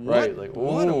 Right. Like,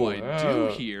 what do I do ooh,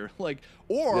 here? Like,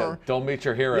 yeah, or don't meet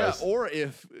your yeah, heroes. or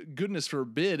if goodness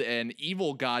forbid an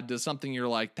evil god does something, you're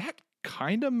like, that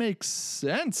kind of makes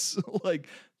sense. Like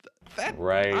that,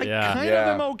 Right. I Yeah. kind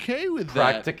Yeah. of am okay with that.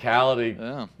 Practicality.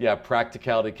 Yeah. Yeah,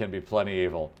 practicality can be plenty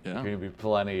evil. Yeah. It can be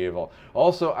plenty evil.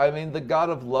 Also, I mean, the god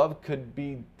of love could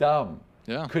be dumb.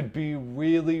 Yeah. Could be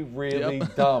really, really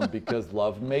Yep. dumb because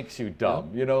love makes you dumb.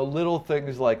 You know, little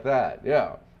things like that.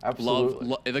 Yeah,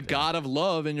 absolutely. The god of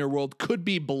love in your world could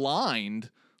be blind,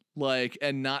 like,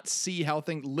 and not see how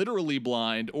things literally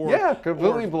blind, or Yeah,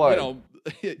 completely blind. You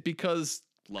know, because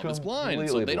love is blind, so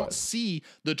Completely they don't blind. see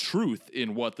the truth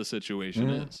in what the situation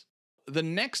Mm-hmm. is. The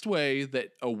next way that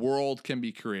a world can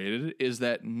be created is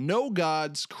that no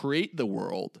gods create the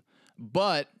world,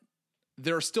 but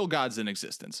there are still gods in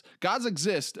existence. Gods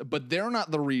exist, but they're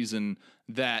not the reason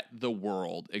that the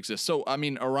world exists. So, I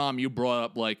mean, Aram, you brought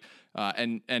up like,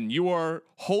 and you are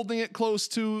holding it close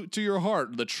to your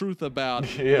heart, the truth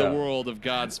about Yeah. the world of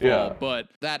God's fall. Yeah. But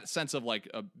that sense of like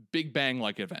a Big Bang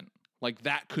like event, like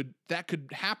that could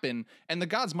happen, and the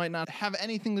gods might not have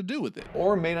anything to do with it.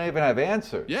 Or may not even have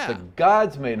answers. Yeah. The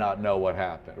gods may not know what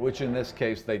happened, which in this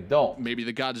case they don't. Maybe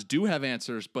the gods do have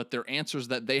answers, but they're answers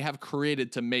that they have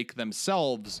created to make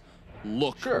themselves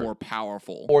look Sure. more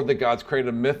powerful. Or the gods create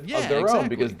a myth Yeah, of their exactly. own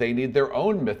because they need their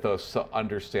own mythos to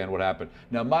understand what happened.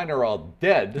 Now mine are all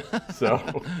dead,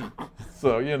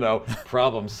 so you know,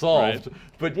 problem solved. Right.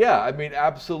 But yeah, I mean,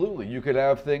 absolutely, you could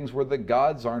have things where the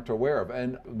gods aren't aware of,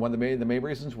 and one of the main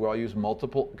reasons we all use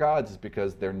multiple gods is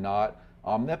because they're not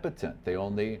omnipotent.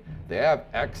 They have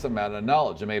X amount of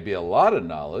knowledge. It may be a lot of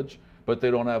knowledge, but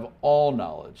they don't have all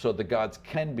knowledge. So the gods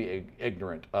can be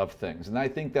ignorant of things, and I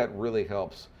think that really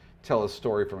helps tell a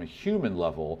story from a human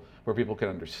level where people can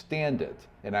understand it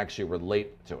and actually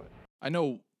relate to it. I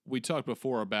know we talked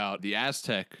before about the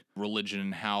Aztec religion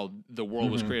and how the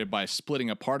world was created by splitting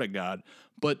apart a god,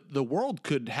 but the world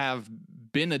could have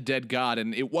been a dead god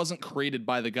and it wasn't created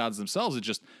by the gods themselves. It's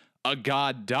just a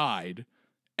god died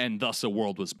and thus a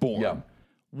world was born. Yeah.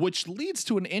 Which leads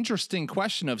to an interesting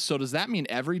question of, so does that mean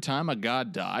every time a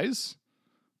god dies,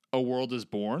 a world is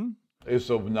born?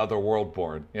 Is another world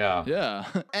born? Yeah. Yeah.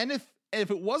 And if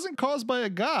it wasn't caused by a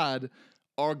god,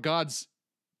 are gods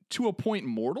to a point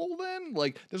mortal then?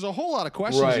 Like, there's a whole lot of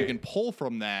questions you Right. can pull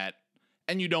from that,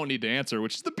 and you don't need to answer,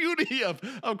 which is the beauty of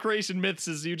creation myths,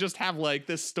 is you just have like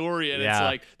this story, and it's Yeah,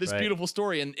 like this right. beautiful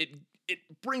story, and it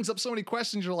brings up so many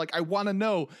questions. You're like, I want to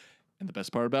know. And the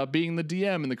best part about being the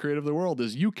DM and the creator of the world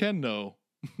is you can know,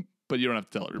 but you don't have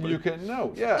to tell everybody. You can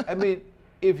know. Yeah. I mean,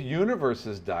 if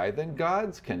universes die, then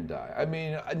gods can die. I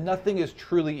mean, nothing is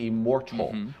truly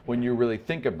immortal when you really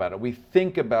think about it. We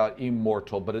think about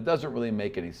immortal, but it doesn't really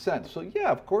make any sense. So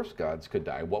yeah, of course gods could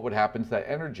die. What would happen to that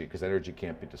energy? Because energy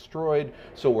can't be destroyed.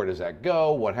 So where does that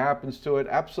go? What happens to it?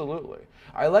 Absolutely.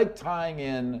 I like tying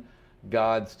in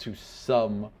gods to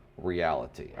some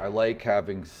reality. I like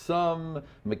having some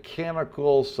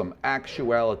mechanical, some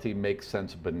actuality make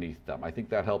sense beneath them. I think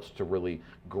that helps to really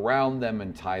ground them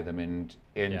and tie them into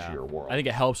Yeah. your world. I think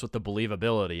it helps with the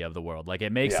believability of the world. Like,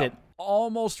 it makes Yeah. it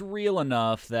almost real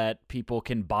enough that people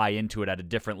can buy into it at a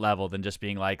different level than just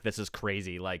being like, this is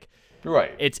crazy. Like,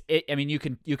 Right. I mean, you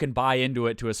can buy into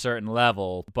it to a certain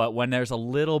level, but when there's a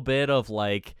little bit of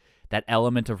like that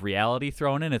element of reality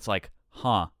thrown in, it's like,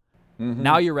 huh.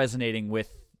 Now you're resonating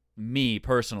with me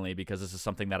personally because this is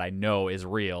something that I know is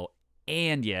real,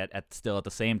 and yet still at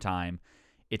the same time,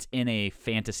 it's in a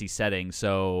fantasy setting.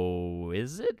 So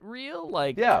is it real?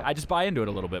 Like, Yeah. I just buy into it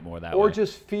a little bit more that Or way.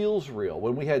 just feels real.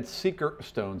 When we had seeker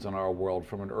stones in our world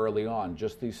from an early on,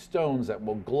 just these stones that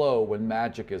will glow when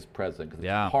magic is present because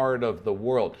Yeah. it's part of the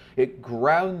world. It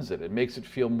grounds it. It makes it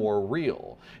feel more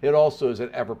real. It also is an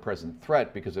ever-present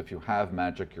threat because if you have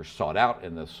magic, you're sought out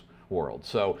in this world.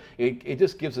 So it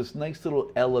just gives this nice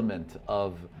little element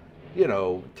of, you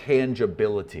know,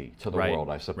 tangibility to the Right, world,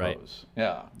 I right. suppose.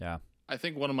 Yeah. Yeah. I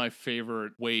think one of my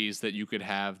favorite ways that you could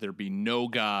have there be no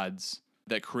gods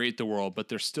that create the world, but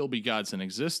there still be gods in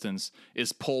existence,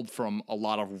 is pulled from a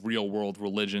lot of real world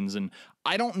religions. And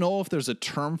I don't know if there's a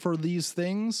term for these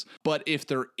things, but if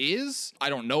there is, I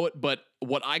don't know it. But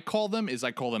what I call them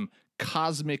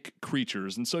cosmic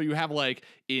creatures. And so you have, like,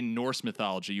 in Norse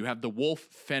mythology, you have the wolf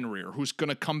Fenrir, who's going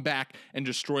to come back and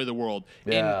destroy the world.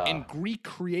 Yeah. In Greek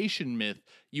creation myth,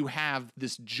 you have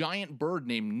this giant bird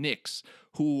named Nyx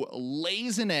who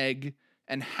lays an egg,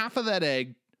 and half of that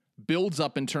egg builds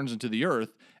up and turns into the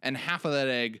earth, and half of that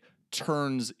egg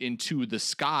turns into the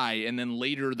sky, and then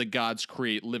later the gods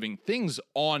create living things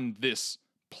on this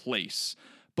place.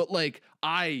 But, like,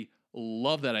 I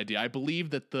Love that idea. I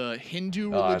believe that the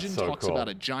Hindu Oh, religion that's so talks cool. about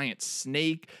a giant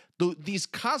snake. These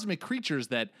cosmic creatures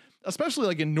that, especially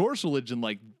like in Norse religion,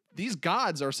 like these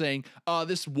gods are saying,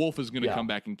 this wolf is going to Yeah. come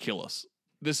back and kill us.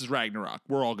 This is Ragnarok.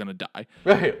 We're all going to die.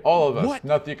 Right, all of us. What?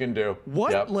 Nothing you can do.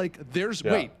 What? Yep. Like there's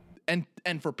Yeah. wait,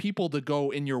 and for people to go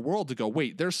in your world to go,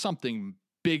 wait, there's something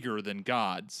bigger than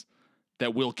gods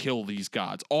that will kill these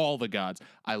gods, all the gods.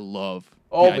 I love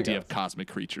All the the idea of gods. cosmic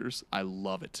creatures. I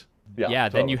love it. Yeah,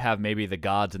 then you totally. have maybe the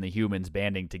gods and the humans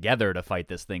banding together to fight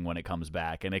this thing when it comes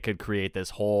back, and it could create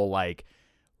this whole like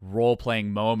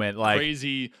role-playing moment, like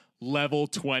Crazy level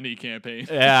 20 campaign.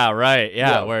 yeah, right,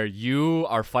 Yeah. where you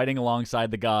are fighting alongside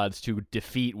the gods to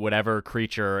defeat whatever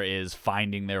creature is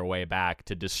finding their way back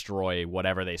to destroy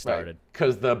whatever they started.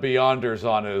 Because the Beyonder's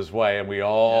on his way, and we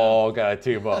all got to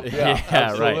team up. Yeah,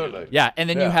 absolutely. right. Yeah, and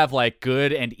then you Yeah. have like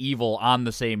good and evil on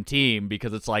the same team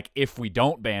because it's like if we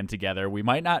don't band together, we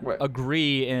might not Right.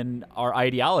 agree in our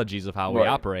ideologies of how we Right.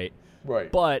 operate.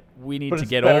 Right. But we need But to it's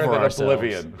get better over than ourselves.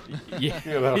 Oblivion. Yeah,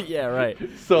 You know? yeah, right.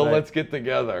 So Right. let's get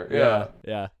together. Yeah.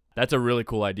 yeah. That's a really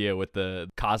cool idea with the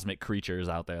cosmic creatures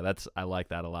out there. I like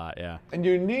that a lot. Yeah. And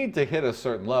you need to hit a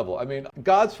certain level. I mean,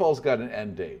 God's Fall's got an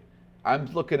end date. I'm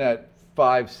looking at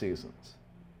 5 seasons,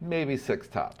 maybe 6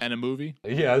 tops. And a movie?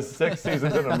 Yeah, 6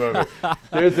 seasons in a movie.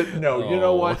 There's a no. You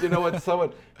know what? You know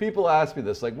what? People ask me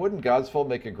this, like, wouldn't God's Fall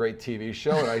make a great TV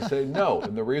show? And I say no.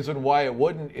 And the reason why it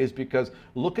wouldn't is because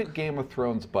look at Game of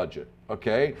Thrones' budget.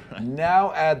 Okay,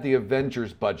 now add the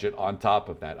Avengers budget on top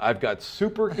of that. I've got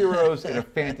superheroes in a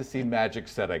fantasy magic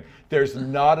setting. There's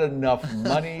not enough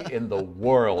money in the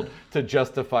world to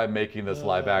justify making this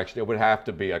live action. It would have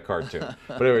to be a cartoon.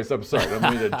 But anyways, I'm sorry. I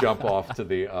don't mean to jump off to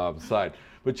the side.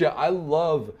 But yeah, I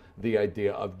love the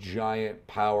idea of giant,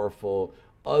 powerful,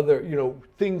 other,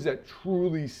 things that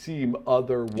truly seem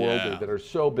otherworldly, Yeah. that are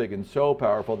so big and so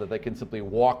powerful that they can simply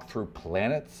walk through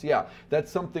planets. Yeah,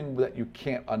 that's something that you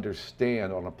can't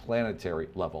understand on a planetary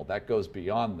level. That goes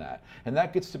beyond that. And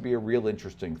that gets to be a real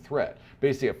interesting threat.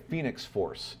 Basically a Phoenix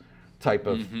Force type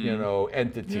of,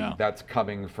 entity Yeah. that's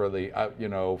coming for the,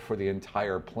 for the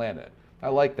entire planet. I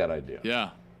like that idea. Yeah.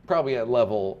 Probably at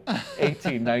level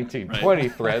 18, 19, 20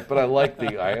 threat, but I like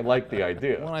the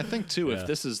idea. Well, I think too, if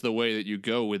this is the way that you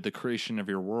go with the creation of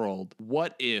your world,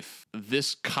 what if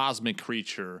this cosmic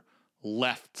creature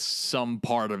left some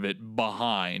part of it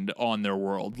behind on their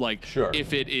world? Like, Sure.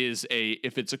 if it's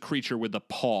a creature with a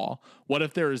paw, what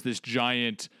if there is this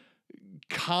giant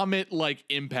comet-like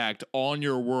impact on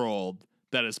your world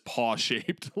that is paw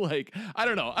shaped? Like, I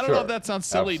don't know. I don't know Sure. if that sounds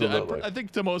silly. Absolutely. I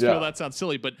think to most Yeah. people that sounds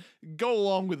silly, but go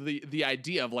along with the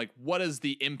idea of like, what is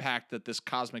the impact that this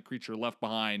cosmic creature left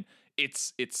behind?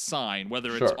 Its sign, whether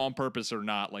it's Sure. on purpose or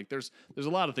not. Like, there's a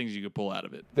lot of things you could pull out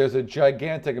of it. There's a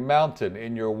gigantic mountain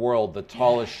in your world, the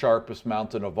tallest, sharpest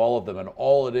mountain of all of them, and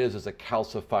all it is a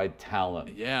calcified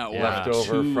talon Yeah, or left a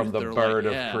over tooth, from the or bird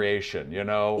like, of yeah. creation,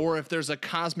 Or if there's a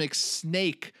cosmic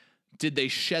snake, did they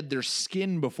shed their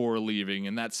skin before leaving,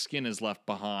 and that skin is left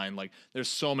behind? Like, there's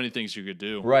so many things you could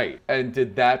do. Right. And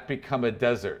did that become a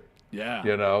desert? Yeah.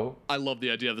 I love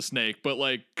the idea of the snake, but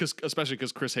like, especially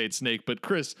because Chris hates snake. But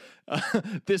Chris,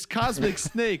 this cosmic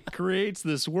snake creates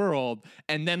this world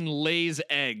and then lays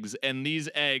eggs, and these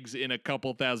eggs in a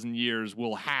couple thousand years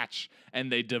will hatch and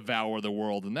they devour the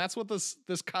world, and that's what this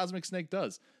cosmic snake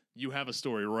does. You have a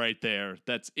story right there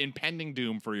that's impending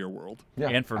doom for your world. Yeah,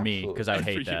 And for me, absolutely. because I And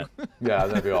for hate that. Yeah,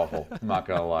 that'd be awful. I'm not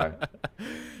going to lie.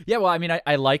 Yeah, well, I mean,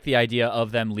 I like the idea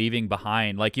of them leaving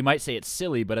behind. Like, you might say it's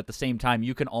silly, but at the same time,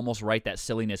 you can almost write that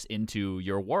silliness into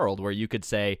your world where you could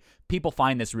say, people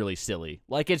find this really silly.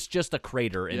 Like, it's just a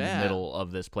crater in the middle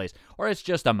of this place. Or it's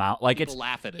just a mountain. Like, People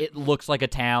laugh at it. It looks like a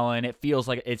talon. It feels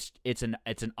like it's an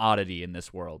oddity in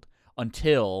this world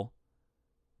until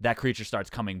that creature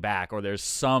starts coming back, or there's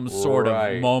some sort Right.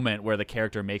 of moment where the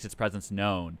character makes its presence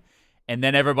known. And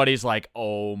then everybody's like,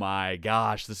 oh my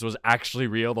gosh, this was actually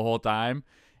real the whole time.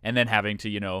 And then having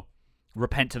to,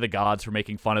 repent to the gods for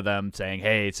making fun of them, saying,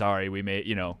 hey, sorry, we made,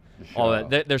 all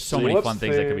that. There's so many fun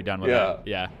things that could be done with that.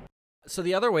 Yeah. So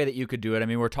the other way that you could do it, I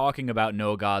mean, we're talking about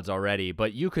no gods already,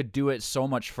 but you could do it so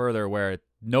much further where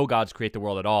no gods create the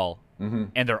world at all,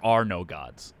 and there are no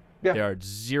gods. Yeah. There are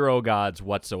 0 gods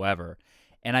whatsoever.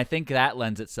 And I think that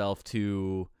lends itself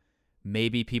to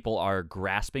maybe people are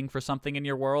grasping for something in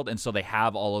your world, and so they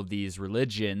have all of these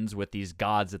religions with these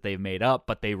gods that they've made up,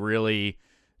 but they really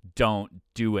don't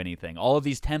do anything. All of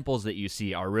these temples that you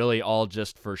see are really all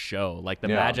just for show. Like the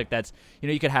magic that's,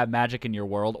 you could have magic in your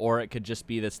world, or it could just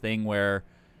be this thing where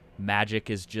magic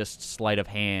is just sleight of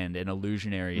hand and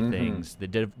illusionary things,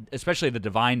 especially the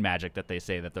divine magic that they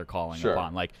say that they're calling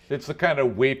upon. Like, it's the kind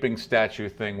of weeping statue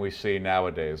thing we see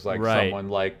nowadays. Like someone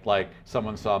like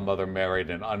someone saw Mother Mary in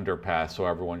an underpass, so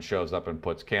everyone shows up and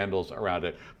puts candles around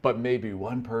it. But maybe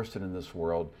one person in this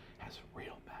world has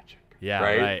real magic. Yeah,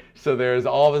 right. So there's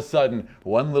all of a sudden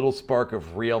one little spark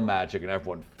of real magic, and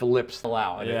everyone flips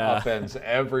out, and it upends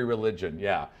every religion.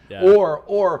 Yeah.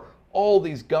 Or all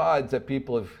these gods that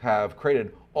people have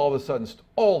created, all of a sudden,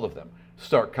 all of them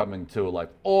start coming to life.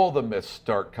 All the myths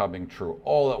start coming true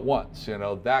all at once. You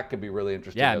know, that could be really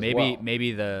interesting. Yeah, as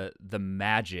maybe the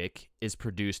magic is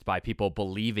produced by people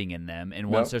believing in them, and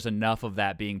once there's enough of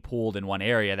that being pooled in one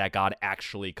area, that God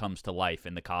actually comes to life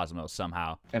in the cosmos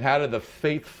somehow. And how do the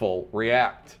faithful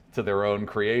react to their own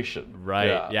creation?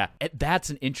 Right. Yeah. That's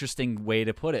an interesting way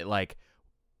to put it. Like,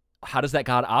 how does that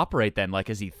God operate then? Like,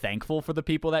 is he thankful for the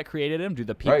people that created him? Do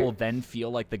the people then feel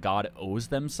like the God owes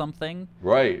them something?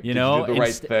 Right. You know, did you do the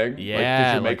right thing? Yeah. Like,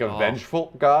 did you make a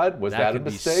vengeful God? Was that a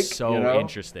mistake? Be so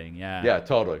interesting. Yeah. Yeah,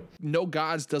 totally. No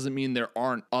gods doesn't mean there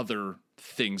aren't other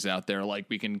things out there. Like,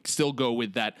 we can still go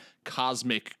with that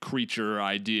cosmic creature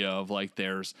idea of like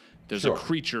there's a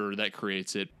creature that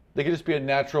creates it. They could just be a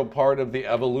natural part of the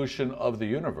evolution of the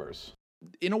universe.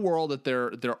 In a world that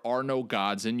there are no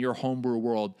gods, in your homebrew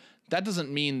world, that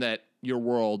doesn't mean that your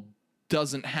world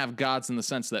doesn't have gods in the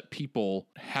sense that people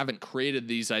haven't created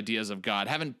these ideas of God,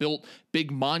 haven't built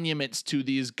big monuments to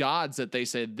these gods that they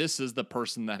say this is the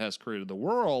person that has created the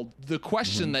world. The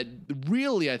question that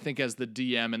really, I think, as the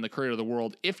DM and the creator of the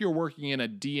world, if you're working in a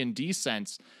D&D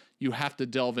sense, you have to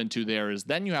delve into there is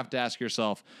then you have to ask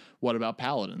yourself, what about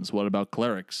paladins? What about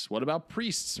clerics? What about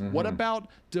priests? What about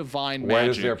divine magic? Where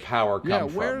does their power come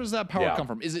from? Where does that power come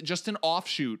from? Is it just an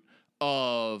offshoot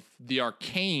of the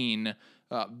arcane?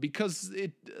 Because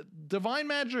divine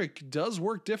magic does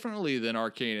work differently than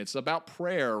arcane. It's about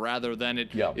prayer rather than it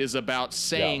is about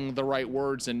saying the right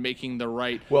words and making the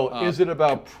right... Well, is it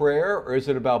about prayer or is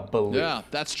it about belief? Yeah,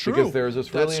 that's true. Because there's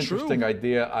this really interesting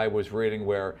idea I was reading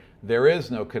where there is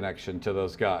no connection to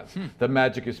those gods. The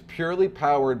magic is purely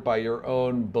powered by your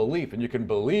own belief, and you can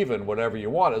believe in whatever you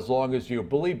want as long as you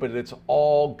believe, but it's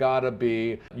all gotta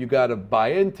be, you gotta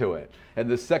buy into it. And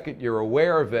the second you're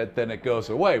aware of it, then it goes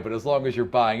away. But as long as you're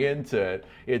buying into it,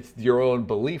 it's your own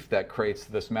belief that creates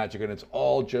this magic, and it's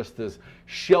all just this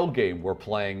shell game we're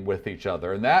playing with each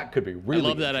other. And that could be really I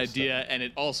love that idea, and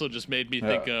it also just made me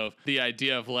think of the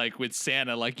idea of, like, with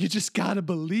Santa, like, you just gotta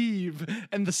believe,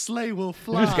 and the sleigh will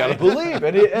fly. You just gotta believe,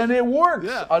 and it works.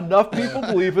 Enough people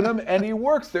believe in him, and he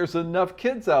works. There's enough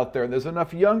kids out there, and there's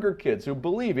enough younger kids who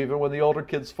believe, even when the older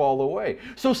kids fall away.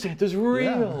 So Santa's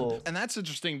real. And that's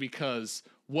interesting because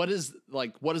what does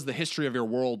the history of your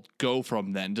world go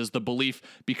from then? Does the belief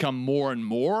become more and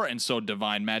more, and so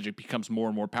divine magic becomes more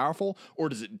and more powerful, or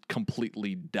does it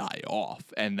completely die off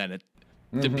and then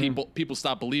people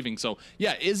stop believing? So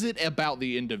is it about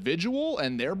the individual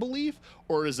and their belief,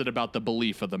 or is it about the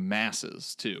belief of the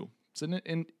masses too? It's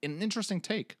an interesting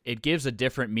take. It gives a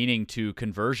different meaning to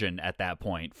conversion at that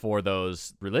point for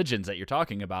those religions that you're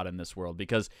talking about in this world,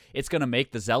 because it's going to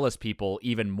make the zealous people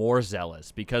even more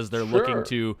zealous because they're looking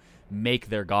to make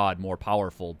their God more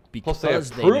powerful because they have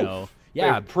they proof. know. They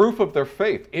have proof of their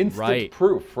faith. Instant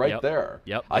proof there.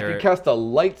 Yep. I could cast a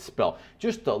light spell.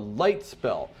 Just a light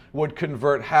spell would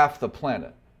convert half the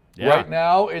planet. Right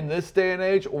now, in this day and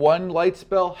age, one light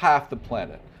spell, half the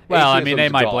planet. Well, I mean, they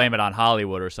might blame it on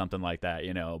Hollywood or something like that,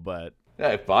 but... Yeah,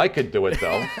 if I could do it,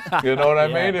 though. You know what I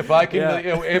mean? If I can,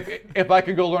 if I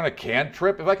can go learn a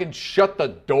cantrip, if I can shut the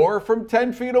door from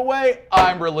 10 feet away,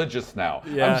 I'm religious now.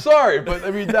 I'm sorry, but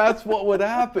I mean, that's what would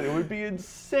happen. It would be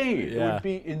insane. It would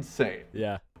be insane.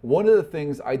 Yeah. One of the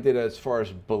things I did as far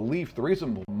as belief, the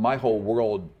reason my whole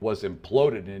world was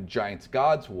imploded in Giants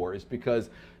Gods War is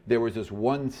because there was this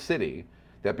one city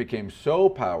that became so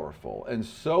powerful and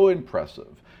so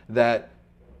impressive that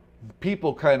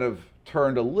people kind of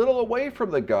turned a little away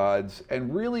from the gods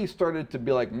and really started to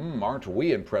be like, aren't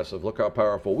we impressive? Look how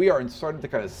powerful we are, and started to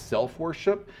kind of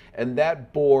self-worship, and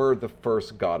that bore the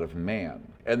first god of man.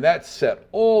 And that set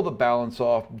all the balance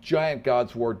off. Giant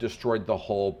Gods War destroyed the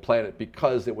whole planet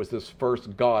because it was this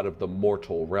first god of the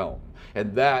mortal realm.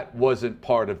 And that wasn't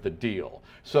part of the deal.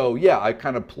 So I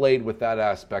kind of played with that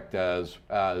aspect as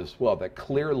well, that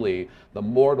clearly the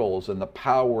mortals and the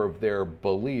power of their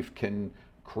belief can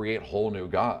create whole new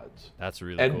gods. That's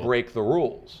really cool. And break the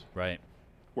rules. Right.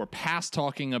 We're past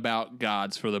talking about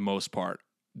gods for the most part.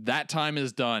 That time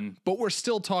is done, but we're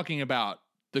still talking about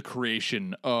the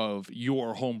creation of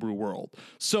your homebrew world.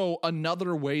 So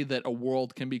another way that a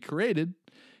world can be created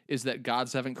is that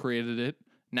gods haven't created it.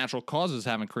 natural causes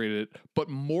haven't created it, but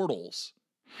mortals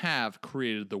have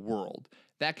created the world.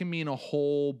 That can mean a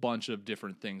whole bunch of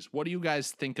different things. What do you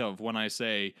guys think of when I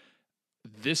say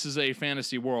this is a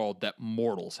fantasy world that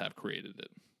mortals have created it?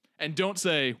 And don't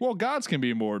say, well, gods can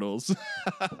be mortals.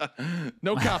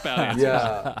 No cop-out answers.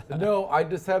 Yeah. No, I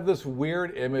just have this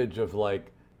weird image of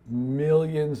like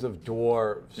millions of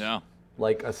dwarves. Yeah.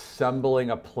 Like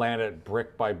assembling a planet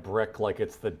brick by brick, like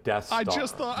it's the Death Star. I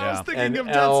just thought I was Yeah. thinking and of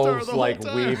Death Star elves the like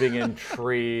whole time. weaving in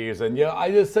trees, and I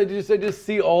just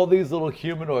see all these little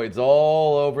humanoids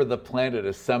all over the planet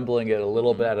assembling it a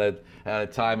little bit at a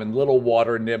time, and little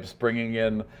water nymphs bringing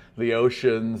in the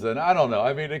oceans, and I don't know.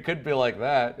 I mean, it could be like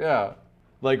that, yeah.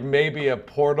 Like maybe a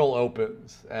portal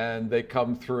opens and they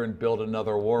come through and build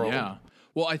another world. Yeah.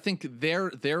 Well, I think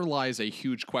there lies a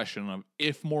huge question of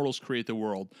if mortals create the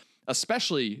world,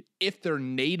 especially if they're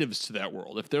natives to that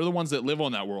world, if they're the ones that live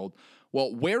on that world.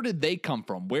 Well, where did they come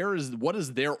from? What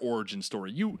is their origin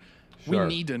story? We Sure.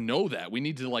 need to know that. We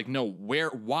need to know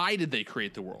why did they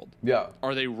create the world? Yeah.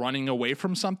 Are they running away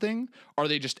from something? Are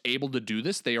they just able to do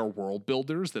this? They are world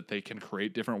builders that they can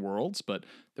create different worlds, but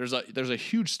there's a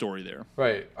huge story there.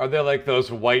 Right. Are they like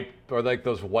those white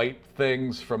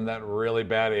things from that really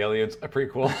bad Aliens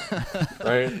prequel?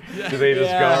 Right? Do they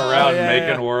just go around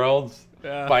making worlds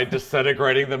by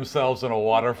disintegrating themselves in a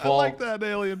waterfall? I like that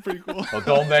Alien prequel. Well,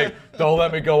 don't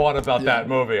let me go on about that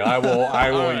movie. I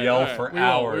will yell for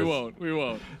hours. We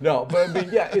won't. No, but I mean,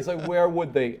 yeah, it's like where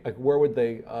would they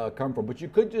come from? But you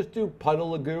could just do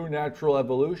Puddle Lagoon natural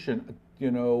evolution,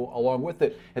 along with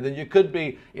it, and then you could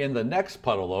be in the next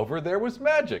puddle over there was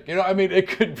magic. I mean, it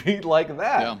could be like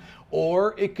that. Yeah.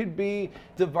 Or it could be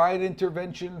divine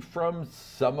intervention from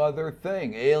some other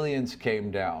thing. Aliens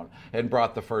came down and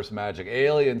brought the first magic.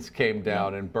 Aliens came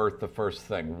down and birthed the first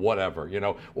thing, whatever,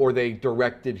 or they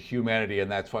directed humanity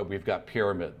and that's why we've got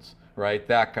pyramids, right?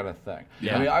 That kind of thing.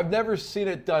 Yeah. I mean, I've never seen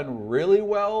it done really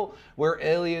well where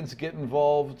aliens get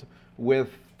involved with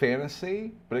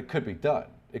fantasy, but it could be done.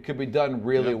 It could be done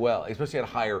really well, especially at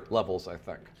higher levels, I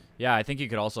think. Yeah, I think you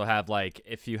could also have, like,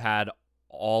 if you had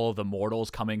all of the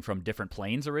mortals coming from different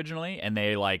planes originally, and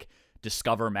they, like,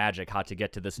 discover magic, how to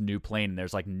get to this new plane, and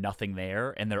there's, like, nothing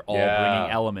there, and they're all bringing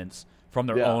elements from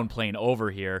their own plane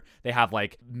over here. They have,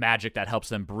 like, magic that helps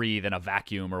them breathe in a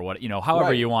vacuum or what,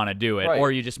 however you want to do it. Right.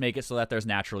 Or you just make it so that there's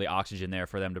naturally oxygen there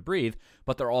for them to breathe,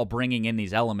 but they're all bringing in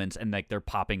these elements, and, like, they're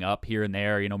popping up here and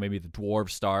there. Maybe the dwarves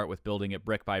start with building it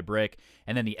brick by brick,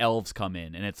 and then the elves come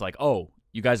in, and it's like, oh,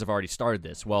 you guys have already started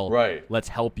this. Well, let's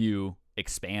help you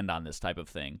expand on this type of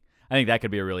thing. I think that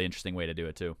could be a really interesting way to do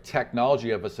it too.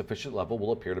 Technology of a sufficient level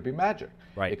will appear to be magic.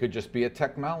 Right. It could just be a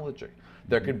technology.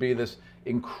 There could be this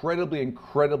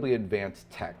incredibly advanced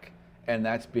tech, and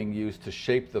that's being used to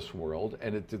shape this world,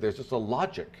 and there's just a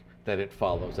logic that it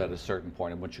follows at a certain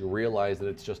point. And once you realize that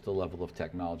it's just a level of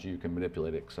technology, you can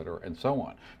manipulate it, et cetera, and so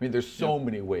on. I mean, there's so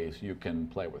many ways you can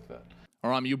play with it.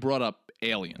 Aram, you brought up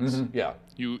aliens. Yeah.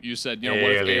 You said, what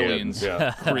if aliens?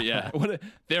 Yeah.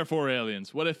 Therefore,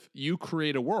 aliens. What if you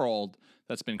create a world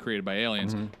that's been created by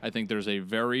aliens? I think there's a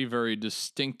very, very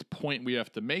distinct point we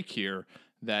have to make here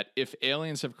that if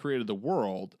aliens have created the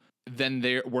world, then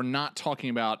we're not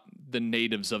talking about the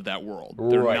natives of that world.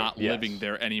 They're not living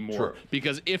there anymore. True.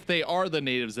 Because if they are the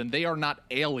natives, then they are not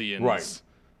aliens. Right.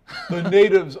 The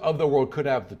natives of the world could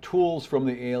have the tools from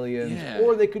the aliens,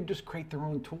 or they could just create their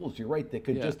own tools. You're right. They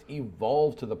could just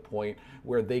evolve to the point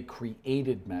where they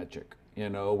created magic,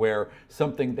 where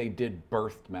something they did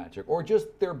birthed magic, or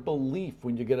just their belief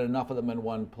when you get enough of them in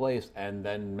one place and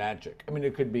then magic. I mean,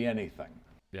 it could be anything.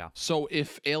 Yeah. So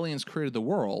if aliens created the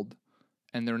world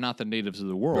and they're not the natives of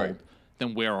the world,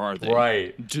 then where are they?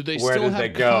 Right. Do they Where still did have they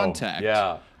go? contact?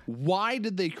 Yeah. Why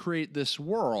did they create this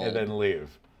world? And then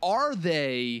leave. Are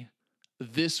they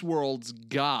this world's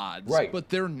gods? Right. But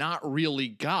they're not really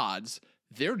gods.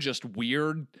 They're just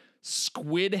weird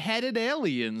squid-headed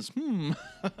aliens.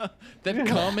 That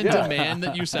come and demand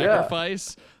that you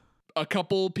sacrifice a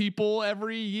couple people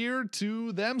every year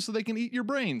to them so they can eat your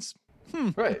brains.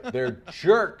 Right. They're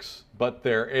jerks, but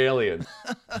they're aliens.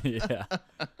 Yeah.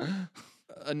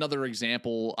 Another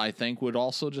example, I think, would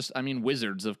also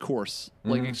wizards, of course,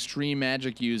 like extreme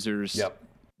magic users. Yep.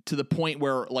 To the point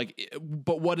where,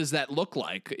 but what does that look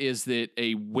like? Is that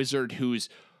a wizard who's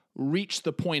reached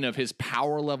the point of his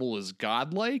power level is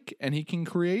godlike and he can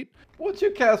create? Once you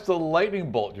cast a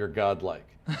lightning bolt, you're godlike.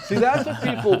 See, that's what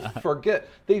people forget.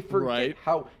 They forget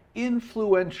how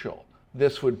influential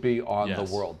this would be on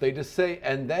the world. They just say,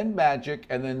 and then magic,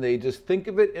 and then they just think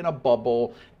of it in a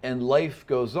bubble, and life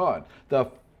goes on. The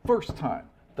first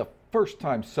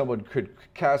time someone could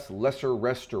cast lesser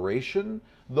restoration,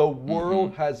 The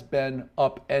world has been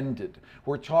upended.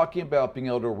 We're talking about being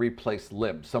able to replace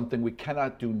limbs, something we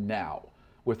cannot do now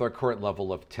with our current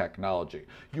level of technology.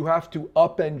 You have to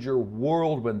upend your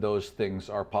world when those things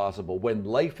are possible. When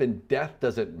life and death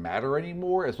doesn't matter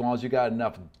anymore, as long as you got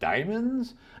enough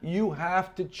diamonds, you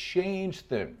have to change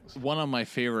things. One of my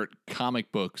favorite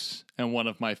comic books and one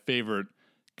of my favorite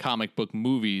comic book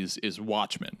movies is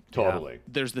Watchmen. Totally.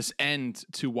 There's this end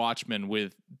to Watchmen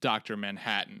with Dr.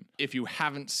 Manhattan. If you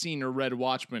haven't seen or read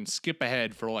Watchmen, skip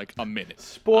ahead for like a minute.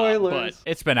 Spoilers.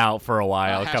 It's been out for a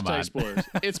while. Come hashtag on. Spoilers.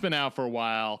 It's been out for a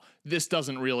while. This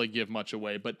doesn't really give much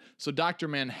away. But so Dr.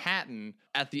 Manhattan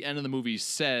at the end of the movie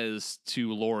says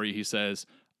to Laurie, he says,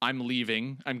 I'm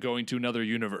leaving. I'm going to another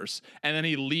universe. And then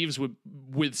he leaves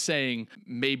with saying,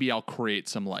 maybe I'll create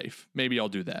some life. Maybe I'll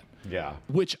do that. Yeah.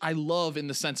 Which I love in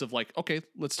the sense of like, okay,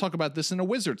 let's talk about this in a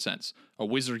wizard sense. A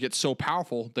wizard gets so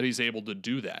powerful that he's able to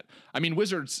do that. I mean,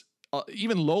 wizards,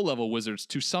 even low-level wizards,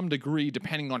 to some degree,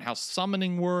 depending on how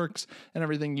summoning works and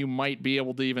everything, you might be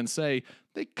able to even say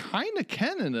they kind of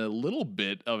can in a little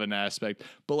bit of an aspect.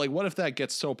 But like, what if that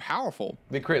gets so powerful?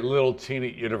 They create little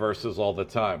teeny universes all the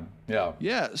time. Yeah.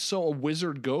 Yeah, so a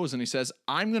wizard goes and he says,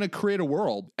 I'm going to create a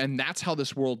world. And that's how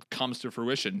this world comes to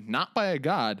fruition. Not by a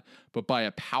god, but by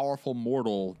a powerful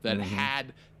mortal that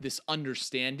had this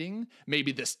understanding,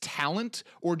 maybe this talent,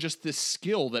 or just this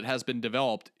skill that has been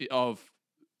developed of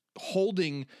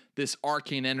holding this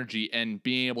arcane energy and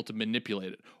being able to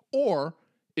manipulate it. Or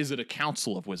is it a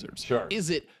council of wizards? Sure. Is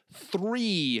it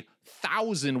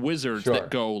 3,000 wizards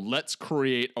that go, let's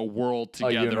create a world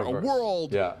together? A universe.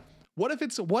 world. Yeah. What if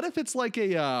it's like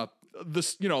a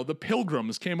the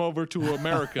Pilgrims came over to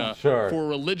America Sure. for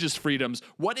religious freedoms?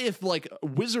 What if like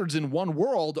wizards in one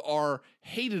world are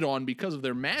hated on because of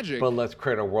their magic? But let's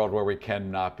create a world where we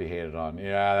cannot be hated on.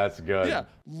 Yeah, that's good. Yeah,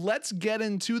 let's get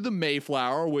into the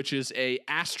Mayflower, which is a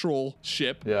astral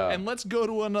ship, Yeah. and let's go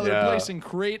to another Yeah. place and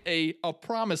create a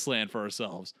promised land for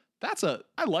ourselves.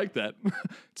 I like that.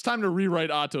 It's time to rewrite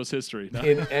Otto's history.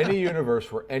 In any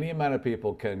universe where any amount of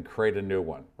people can create a new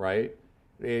one, right?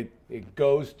 It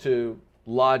goes to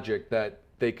logic that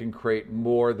they can create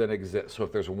more than exists. So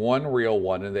if there's one real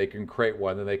one and they can create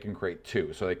one, then they can create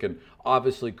two. So they can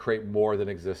obviously create more than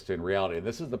exists in reality. And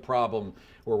this is the problem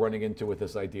we're running into with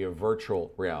this idea of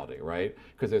virtual reality, right?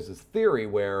 Because there's this theory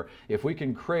where if we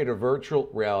can create a virtual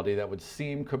reality that would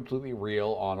seem completely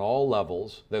real on all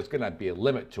levels, there's going to be a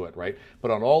limit to it, right? But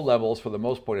on all levels, for the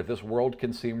most part, if this world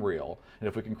can seem real, and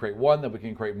if we can create one, then we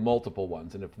can create multiple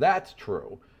ones. And if that's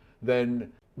true,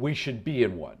 then we should be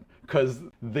in one, because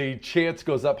the chance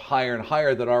goes up higher and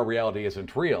higher that our reality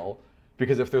isn't real.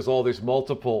 Because if there's all these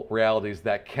multiple realities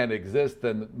that can exist,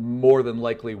 then more than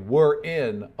likely we're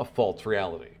in a false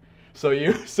reality. So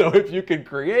if you can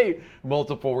create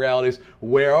multiple realities,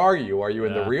 where are you? Are you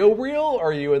in the real? Or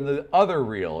are you in the other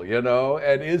real?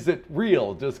 And is it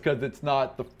real just because it's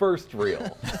not the first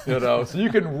real? So you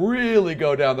can really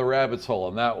go down the rabbit's hole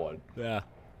on that one. Yeah.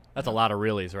 That's a lot of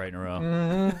realies right in a row.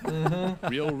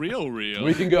 Real.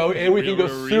 We can go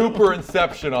super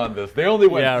Inception on this. They only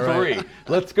went right. 3.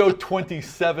 Let's go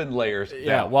 27 layers.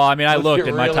 Yeah, down. well, I mean, I Let's looked get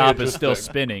and my really top is still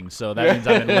interesting. spinning, so that means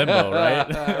I'm in limbo, right?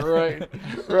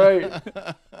 right.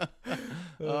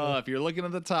 If you're looking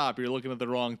at the top, you're looking at the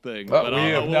wrong thing. But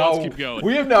But let's keep going.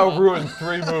 We have now ruined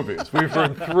 3 movies. We've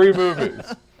ruined 3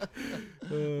 movies.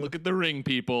 Look at the ring,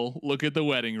 people. Look at the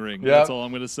wedding ring. Yep. That's all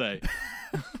I'm going to say.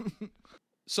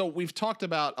 So we've talked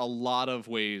about a lot of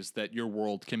ways that your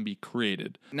world can be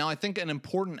created. Now, I think an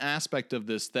important aspect of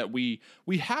this that we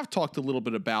have talked a little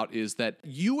bit about is that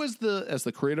you as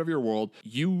the creator of your world,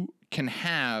 you can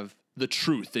have the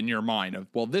truth in your mind of,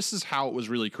 well, this is how it was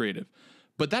really creative.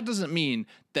 But that doesn't mean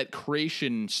that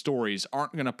creation stories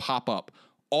aren't going to pop up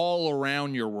all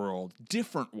around your world,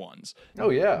 different ones. Oh,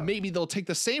 yeah. Maybe they'll take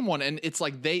the same one, and it's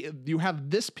like you have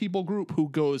this people group who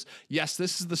goes, yes,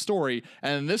 this is the story,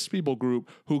 and this people group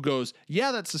who goes,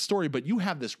 yeah, that's the story, but you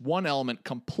have this one element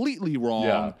completely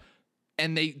wrong,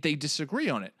 and they disagree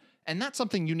on it. And that's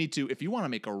something you need to, if you want to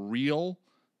make a real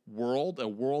world, a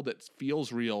world that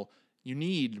feels real, you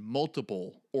need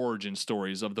multiple origin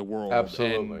stories of the world.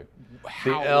 Absolutely. And The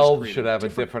how it was elves created. should have a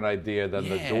different idea than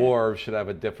the dwarves should have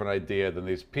a different idea than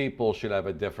these people should have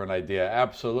a different idea.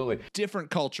 Absolutely. Different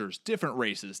cultures, different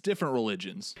races, different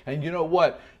religions. And you know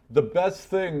what? The best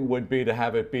thing would be to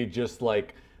have it be just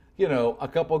like, a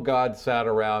couple gods sat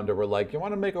around and were like, you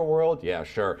want to make a world? Yeah,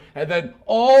 sure. And then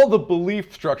all the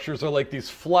belief structures are like these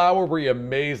flowery,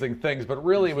 amazing things, but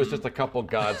really it was just a couple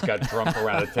gods got drunk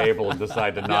around a table and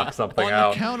decided to knock something On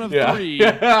out. the count of 3,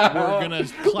 we're gonna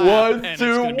clap. 1, and 2,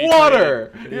 it's gonna be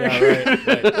water.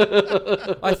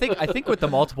 I think with the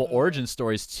multiple origin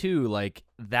stories too, like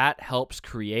that helps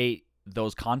create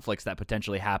those conflicts that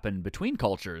potentially happen between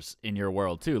cultures in your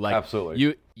world too. Like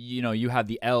Absolutely. you have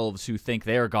the elves who think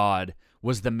their god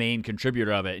was the main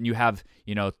contributor of it, and you have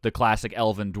the classic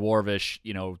elven dwarvish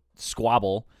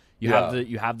squabble. You have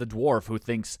the dwarf who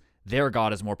thinks their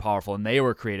god is more powerful and they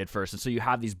were created first, and so you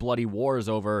have these bloody wars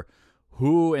over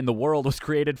who in the world was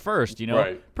created first.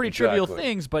 Right, pretty trivial exactly.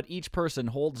 things, but each person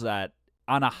holds that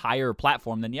on a higher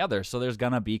platform than the other, so there's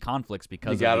gonna be conflicts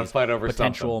because You gotta of these fight over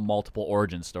potential something. multiple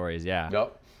origin stories. Yeah.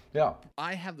 Yep. Yeah.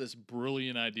 I have this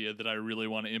brilliant idea that I really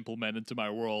want to implement into my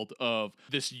world of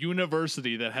this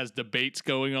university that has debates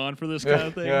going on for this kind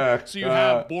of thing. Yeah. So you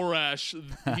have Borash,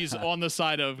 he's on the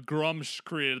side of Grumsh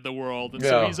created the world. And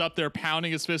so Yeah. he's up there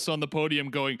pounding his fist on the podium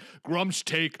going, Grumsh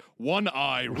take one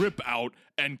eye, rip out,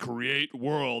 and create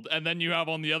world. And then you have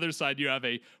on the other side, you have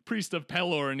a priest of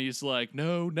Pelor, and he's like,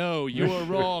 no, you are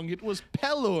wrong. It was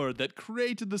Pelor that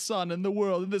created the sun and the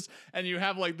world. And you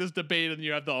have like this debate, and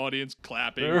you have the audience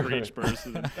clapping for each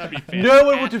person. That'd be fantastic. No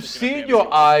one would have seen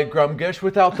your eye, Grumgish,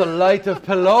 without the light of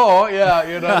Pelor.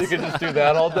 Yeah, you can just do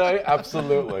that all day.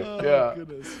 Absolutely. Yeah.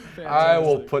 Goodness. I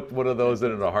will put one of those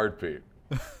in a heartbeat.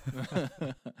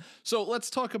 So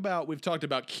we've talked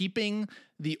about keeping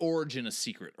the origin a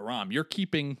secret. Aram, you're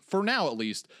keeping, for now at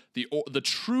least, the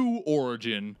true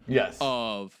origin Yes.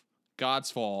 of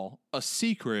God's Fall a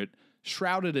secret,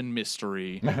 shrouded in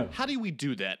mystery. How do we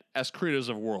do that as creators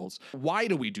of worlds? Why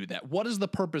do we do that? What is the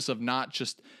purpose of not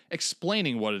just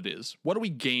explaining what it is? What do we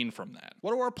gain from that?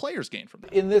 What do our players gain from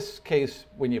that? In this case,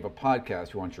 when you have a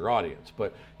podcast, you want your audience,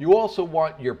 but you also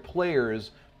want your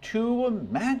players to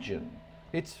imagine.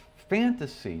 It's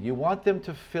fantasy. You want them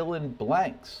to fill in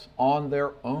blanks on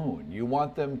their own. You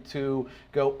want them to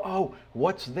go, oh,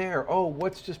 what's there? Oh,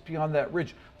 what's just beyond that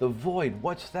ridge? The void,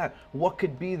 what's that? What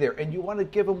could be there? And you want to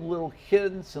give them little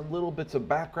hints and little bits of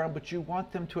background, but you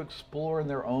want them to explore in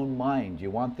their own mind. You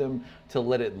want them to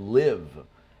let it live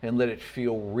and let it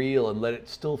feel real and let it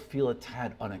still feel a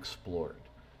tad unexplored.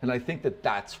 And I think that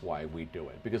that's why we do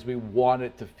it, because we want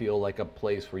it to feel like a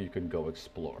place where you can go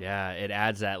explore. Yeah, it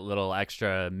adds that little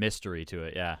extra mystery to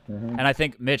it. Yeah. And I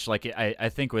think, Mitch, like I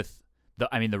think with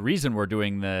the reason we're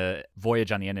doing the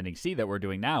Voyage on the Unending Sea that we're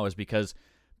doing now is because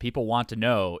people want to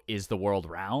know, is the world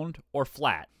round or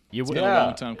flat? You It's would, been a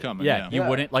long time coming. yeah, you Yeah.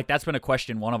 wouldn't, like, that's been a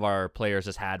question one of our players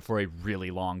has had for a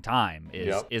really long time is,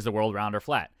 Yep. is the world round or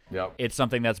flat? Yep. It's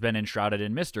something that's been enshrouded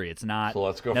in mystery. It's not So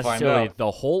let's go find necessarily out.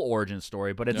 the whole origin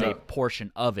story, but it's a Yeah.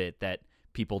 portion of it that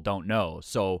people don't know.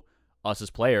 So us as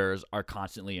players are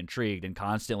constantly intrigued and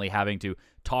constantly having to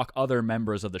talk other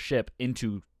members of the ship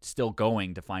into still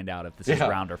going to find out if this is Yeah.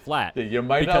 round or flat. You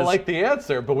might not Because- like the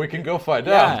answer, but we can go find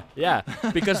Yeah, out. yeah.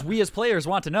 Because we as players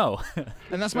want to know.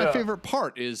 And that's my Yeah. favorite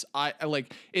part is I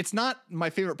like, it's not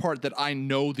my favorite part that I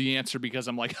know the answer because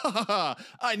I'm like, ha ha ha,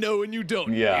 I know and you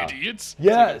don't, you Yeah. idiots.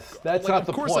 Yes, that's Like, not of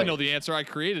the course point. I know the answer. I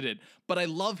created it. But I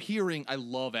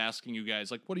love asking you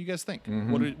guys, like, what do you guys think?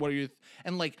 What are you,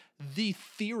 and like the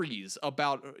theories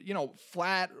about,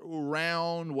 flat,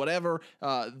 round, whatever,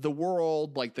 the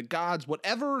world, like the gods,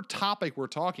 whatever topic we're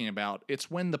talking about, it's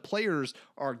when the players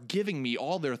are giving me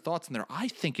all their thoughts and I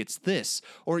think it's this,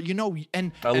 or,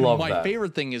 and love my that.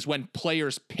 favorite thing is when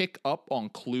players pick up on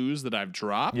clues that I've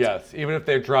dropped. Yes, even if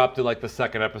they're dropped in like the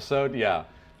second episode, yeah.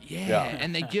 Yeah,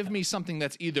 and they give me something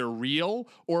that's either real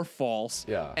or false.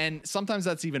 Yeah. And sometimes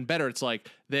that's even better. It's like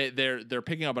they're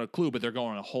picking up on a clue, but they're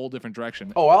going in a whole different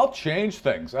direction. Oh, I'll change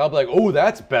things. I'll be like, oh,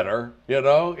 that's better,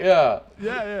 Yeah.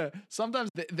 Yeah. Sometimes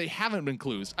they haven't been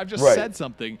clues. I've just Right. said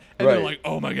something, and they're Right. like,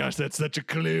 "Oh my gosh, that's such a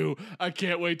clue! I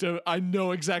can't wait I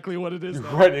know exactly what it is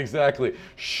now." Right, exactly.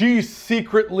 She's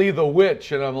secretly the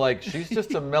witch, and I'm like, she's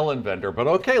just a melon vendor, but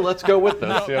okay, let's go with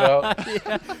this,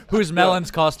 Whose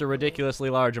melons cost a ridiculously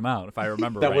large amount, if I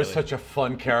remember That rightly. was such a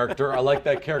fun character. I like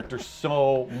that character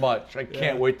so much. I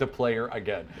can't wait to play her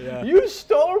again. Yeah. You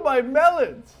stole my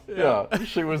melons. Yeah,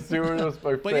 she was my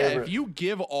But favorite. yeah, if you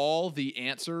give all the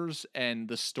answers and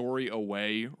the story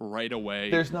away right away,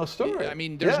 There's no story. I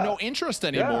mean, there's Yeah. no interest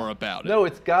anymore Yeah. about it. No,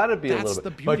 it's got to be a That's little the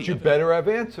bit. beauty But you of it. better have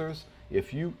answers.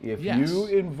 If you Yes.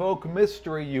 invoke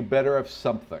mystery, you better have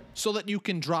something. So that you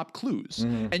can drop clues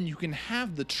and you can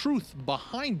have the truth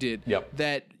behind it Yep.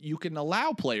 that you can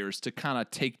allow players to kind of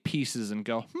take pieces and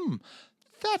go,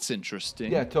 That's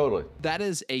interesting. Yeah, totally. That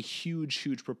is a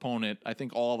huge proponent. I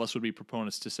think all of us would be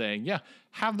proponents to saying, yeah,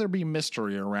 have there be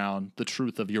mystery around the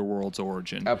truth of your world's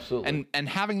origin. Absolutely. And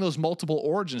having those multiple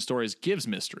origin stories gives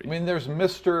mystery. I mean, there's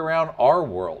mystery around our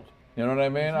world. You know what I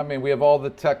mean? I mean, we have all the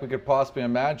tech we could possibly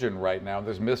imagine right now.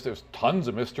 There's tons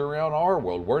of mystery around our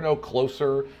world. We're no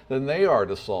closer than they are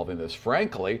to solving this.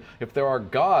 Frankly, if there are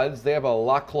gods, they have a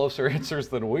lot closer answers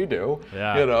than we do.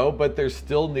 Yeah. You know, but there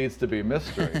still needs to be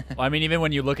mystery. Well, I mean, even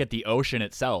when you look at the ocean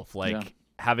itself, like Yeah.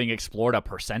 having explored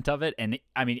 1% of it, and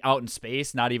I mean, out in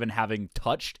space, not even having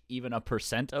touched even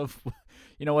 1% of,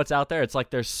 what's out there. It's like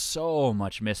there's so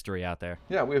much mystery out there.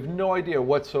 Yeah, we have no idea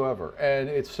whatsoever, and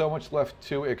it's so much left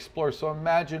to explore. So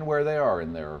imagine where they are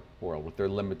in their world with their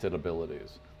limited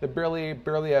abilities. They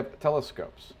barely have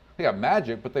telescopes. They got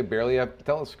magic, but they barely have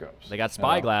telescopes. They got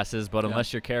spyglasses, but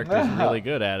unless your character's really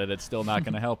good at it, it's still not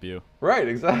going to help you. Right,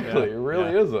 exactly. It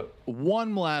really isn't.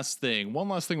 One last thing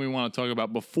we want to talk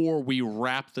about before we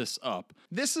wrap this up.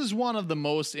 This is one of the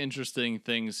most interesting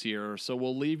things here, so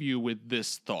we'll leave you with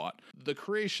this thought. The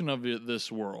creation of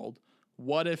this world,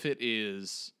 what if it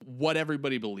is what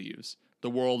everybody believes? The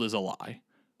world is a lie.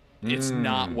 It's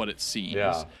not what it seems.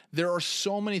 Yeah. There are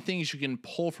so many things you can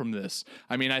pull from this.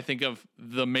 I mean, I think of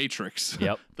The Matrix.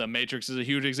 Yep. The Matrix is a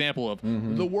huge example of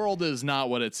the world is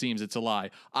not what it seems. It's a lie.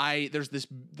 There's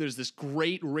this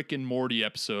great Rick and Morty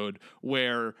episode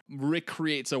where Rick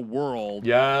creates a world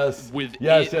Yes. with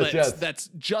yes. that's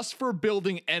just for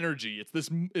building energy.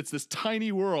 It's this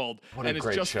tiny world, What a and it's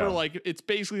great just show. for it's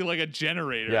basically like a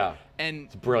generator. Yeah. And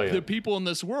It's brilliant. the people in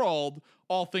this world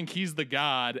all think he's the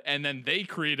god, and then they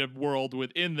create a world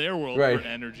within their world Right. for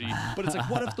energy. But it's like,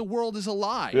 what if the world is a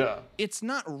lie? Yeah. It's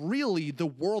not really the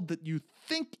world that you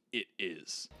think it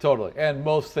is. Totally. And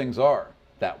most things are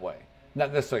that way.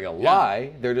 Not necessarily a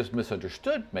lie, they're just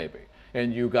misunderstood, maybe.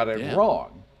 And you got it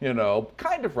wrong.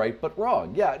 Kind of right, but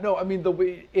wrong. Yeah, no, I mean,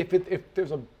 if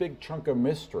there's a big chunk of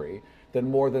mystery, then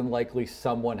more than likely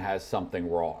someone has something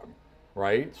wrong,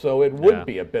 right? So it would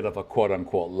be a bit of a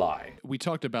quote-unquote lie. We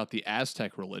talked about the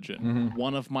Aztec religion.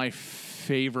 One of my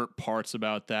favorite parts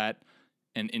about that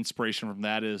and inspiration from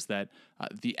that is that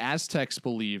the Aztecs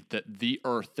believed that the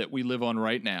Earth that we live on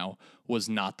right now was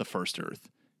not the first Earth.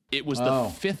 It was the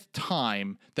fifth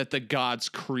time that the gods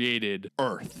created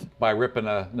Earth. By ripping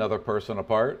another person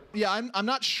apart? Yeah, I'm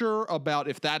not sure about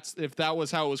if that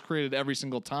was how it was created every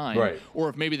single time, Right. or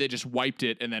if maybe they just wiped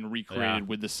it and then recreated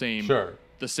with the same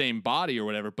the same body or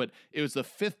whatever. But it was the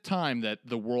fifth time that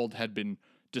the world had been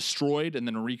destroyed and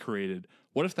then recreated.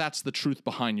 What if that's the truth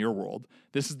behind your world?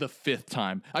 This is the fifth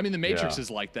time. I mean, the Matrix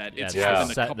is like that. It's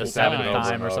happened a couple the seventh times.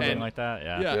 time or something And- like that.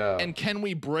 Yeah. And can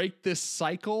we break this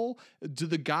cycle? Do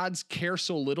the gods care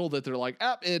so little that they're like,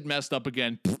 it messed up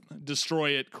again,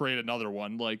 destroy it, create another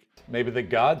one? Like, Maybe the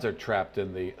gods are trapped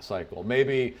in the cycle.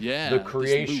 Maybe the this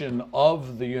creation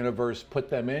of the universe put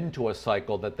them into a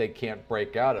cycle that they can't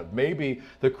break out of. Maybe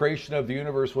the creation of the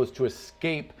universe was to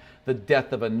escape the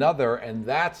death of another, and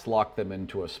that's locked them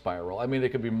into a spiral. I mean, it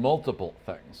could be multiple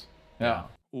things. Yeah.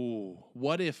 ooh,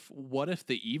 what if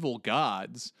the evil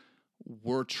gods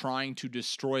were trying to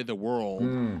destroy the world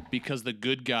because the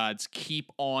good gods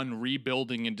keep on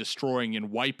rebuilding and destroying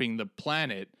and wiping the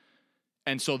planet,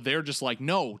 and so they're just like,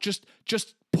 no, just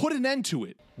put an end to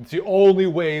it. It's the only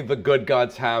way the good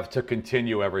gods have to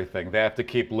continue everything. They have to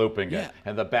keep looping Yeah. it.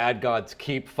 And the bad gods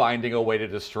keep finding a way to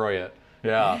destroy it.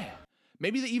 Yeah.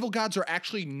 Maybe the evil gods are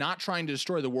actually not trying to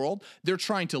destroy the world. They're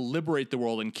trying to liberate the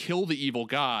world and kill the evil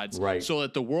gods so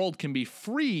that the world can be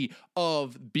free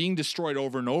of being destroyed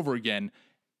over and over again.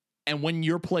 And when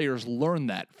your players learn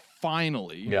that,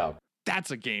 finally, that's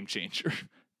a game changer.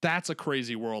 That's a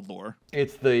crazy world lore.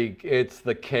 It's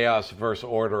the chaos versus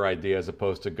order idea as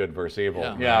opposed to good versus evil.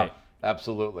 Yeah. Right.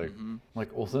 Absolutely. Like,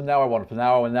 well, so now I want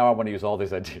to use all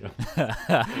these ideas.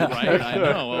 Right? I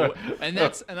know. And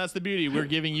that's the beauty. We're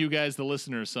giving you guys, the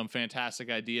listeners, some fantastic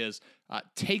ideas.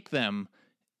 Take them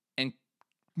and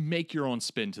make your own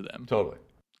spin to them. Totally.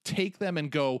 Take them and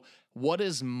go, what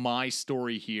is my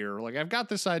story here? Like, I've got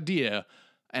this idea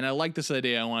and I like this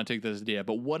idea. I want to take this idea,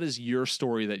 but what is your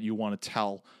story that you want to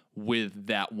tell with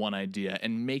that one idea,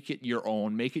 and make it your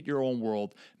own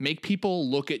world. Make people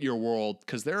look at your world,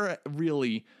 because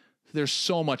there's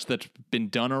so much that's been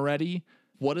done already.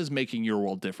 What is making your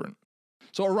world different?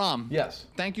 So Aram, Yes.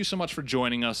 thank you so much for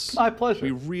joining us. My pleasure.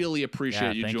 We really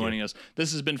appreciate you thank joining you. us.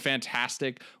 This has been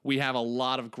fantastic. We have a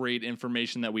lot of great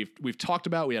information that we've talked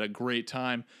about. We had a great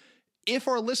time. If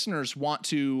our listeners want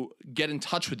to get in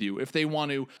touch with you, if they want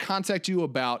to contact you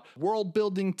about world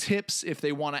building tips, if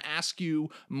they want to ask you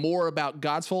more about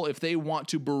God's Fall, if they want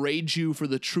to berate you for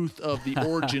the truth of the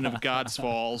origin of God's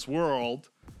Fall's world,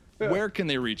 where can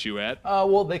they reach you at?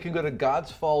 Well, they can go to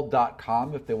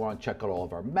godsfall.com if they want to check out all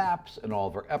of our maps and all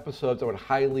of our episodes. I would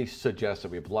highly suggest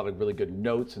that we have a lot of really good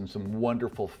notes and some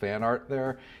wonderful fan art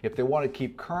there. If they want to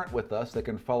keep current with us, they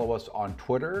can follow us on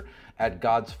Twitter at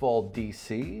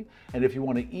GodsfallDC. And if you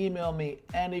want to email me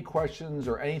any questions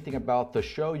or anything about the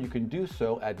show, you can do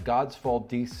so at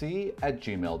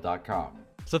godsfalldc@gmail.com.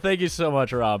 So thank you so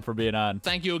much, Rob, for being on.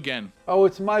 Thank you again. Oh,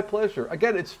 it's my pleasure.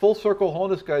 Again, it's full circle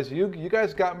wholeness, guys. You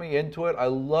guys got me into it. I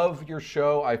love your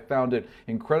show. I found it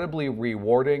incredibly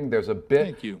rewarding. There's a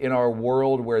bit in our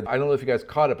world where, I don't know if you guys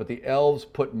caught it, but the elves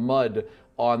put mud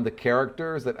on the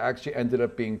characters that actually ended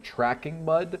up being tracking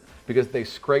mud because they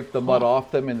scraped the mud off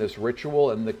them in this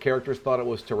ritual, and the characters thought it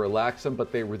was to relax them,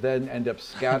 but they would then end up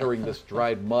scattering this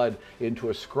dried mud into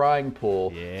a scrying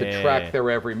pool to track their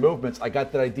every movements. I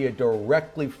got that idea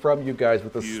directly from you guys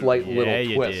with a slight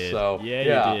little twist. Did. So you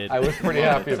did. I was pretty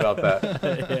happy about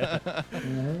that.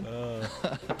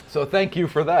 So thank you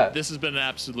for that. This has been an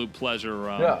absolute pleasure,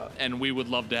 and we would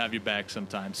love to have you back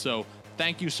sometime. So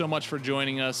thank you so much for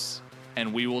joining us,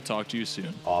 and we will talk to you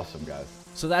soon. Awesome, guys.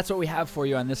 So that's what we have for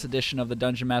you on this edition of the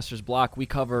Dungeon Masters Block. We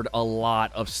covered a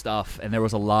lot of stuff, and there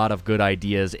was a lot of good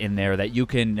ideas in there that you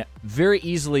can very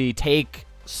easily take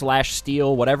 /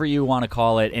 steal, whatever you want to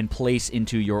call it, and place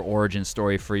into your origin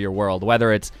story for your world.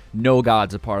 Whether it's no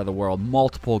gods a part of the world,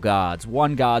 multiple gods,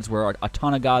 one gods where a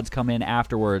ton of gods come in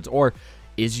afterwards, or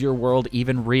is your world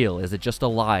even real? Is it just a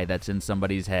lie that's in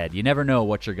somebody's head? You never know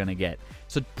what you're going to get.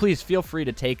 So please feel free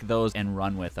to take those and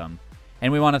run with them.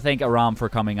 And we want to thank Aram for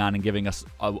coming on and giving us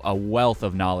a wealth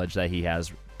of knowledge that he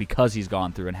has because he's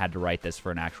gone through and had to write this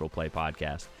for an actual play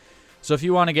podcast. So if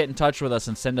you want to get in touch with us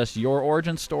and send us your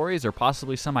origin stories or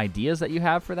possibly some ideas that you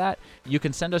have for that, you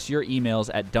can send us your emails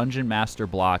at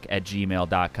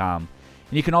dungeonmasterblock@gmail.com.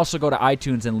 And you can also go to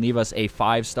iTunes and leave us a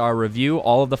 5-star review.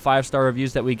 All of the 5-star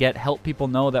reviews that we get help people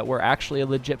know that we're actually a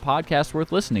legit podcast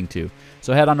worth listening to.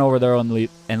 So head on over there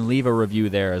and leave a review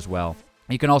there as well.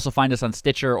 You can also find us on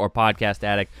Stitcher or Podcast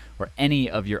Addict or any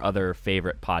of your other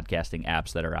favorite podcasting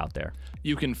apps that are out there.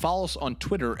 You can follow us on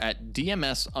Twitter at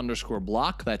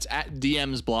DMS_block. That's at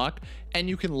DMsBlock. And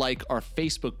you can like our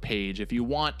Facebook page. If you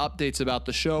want updates about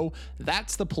the show,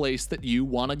 that's the place that you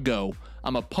want to go.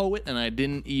 I'm a poet and I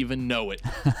didn't even know it.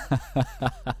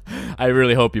 I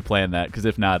really hope you planned that, because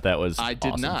if not, that was I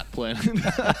did awesome. not plan.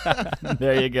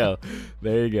 There you go.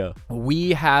 There you go.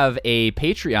 We have a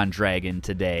Patreon dragon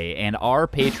today, and our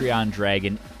Patreon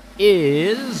dragon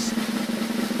is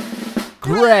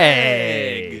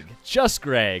Greg. Just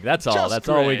Greg. That's all. That's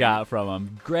all we got from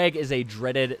him. Greg is a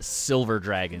dreaded silver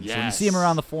dragon. Yes. So when you see him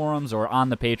around the forums or on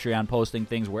the Patreon posting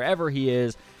things, wherever he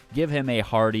is, give him a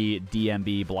hearty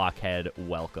DMB Blockhead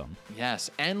welcome.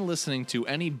 Yes, and listening to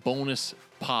any bonus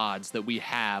pods that we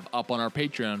have up on our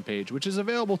Patreon page, which is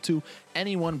available to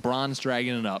anyone Bronze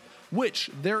Dragon and up, which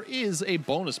there is a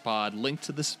bonus pod linked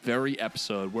to this very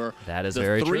episode where that is the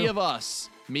very three true. of us,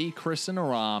 me, Chris, and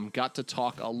Aram, got to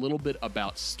talk a little bit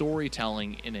about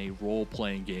storytelling in a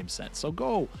role-playing game sense. So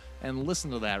go and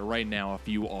listen to that right now if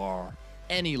you are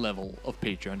any level of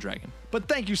Patreon Dragon. But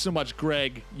thank you so much,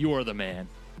 Greg. You are the man.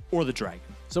 Or the dragon.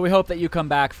 So we hope that you come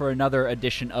back for another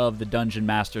edition of the Dungeon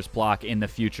Masters Block in the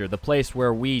future, the place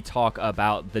where we talk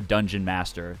about the Dungeon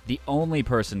Master, the only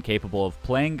person capable of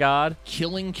playing God,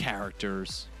 killing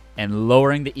characters, and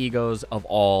lowering the egos of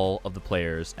all of the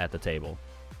players at the table.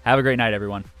 Have a great night,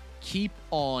 everyone. Keep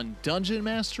on dungeon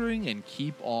mastering and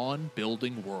keep on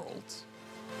building worlds.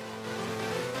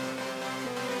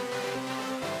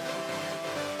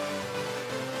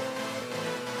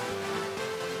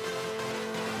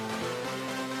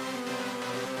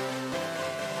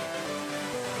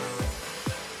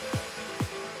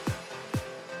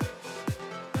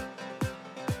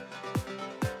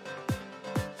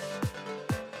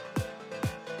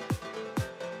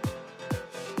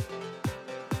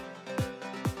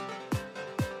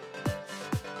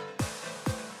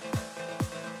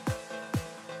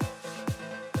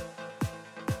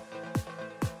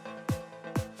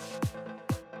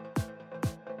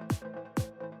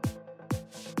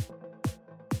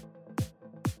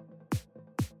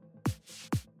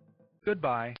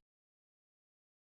 Goodbye.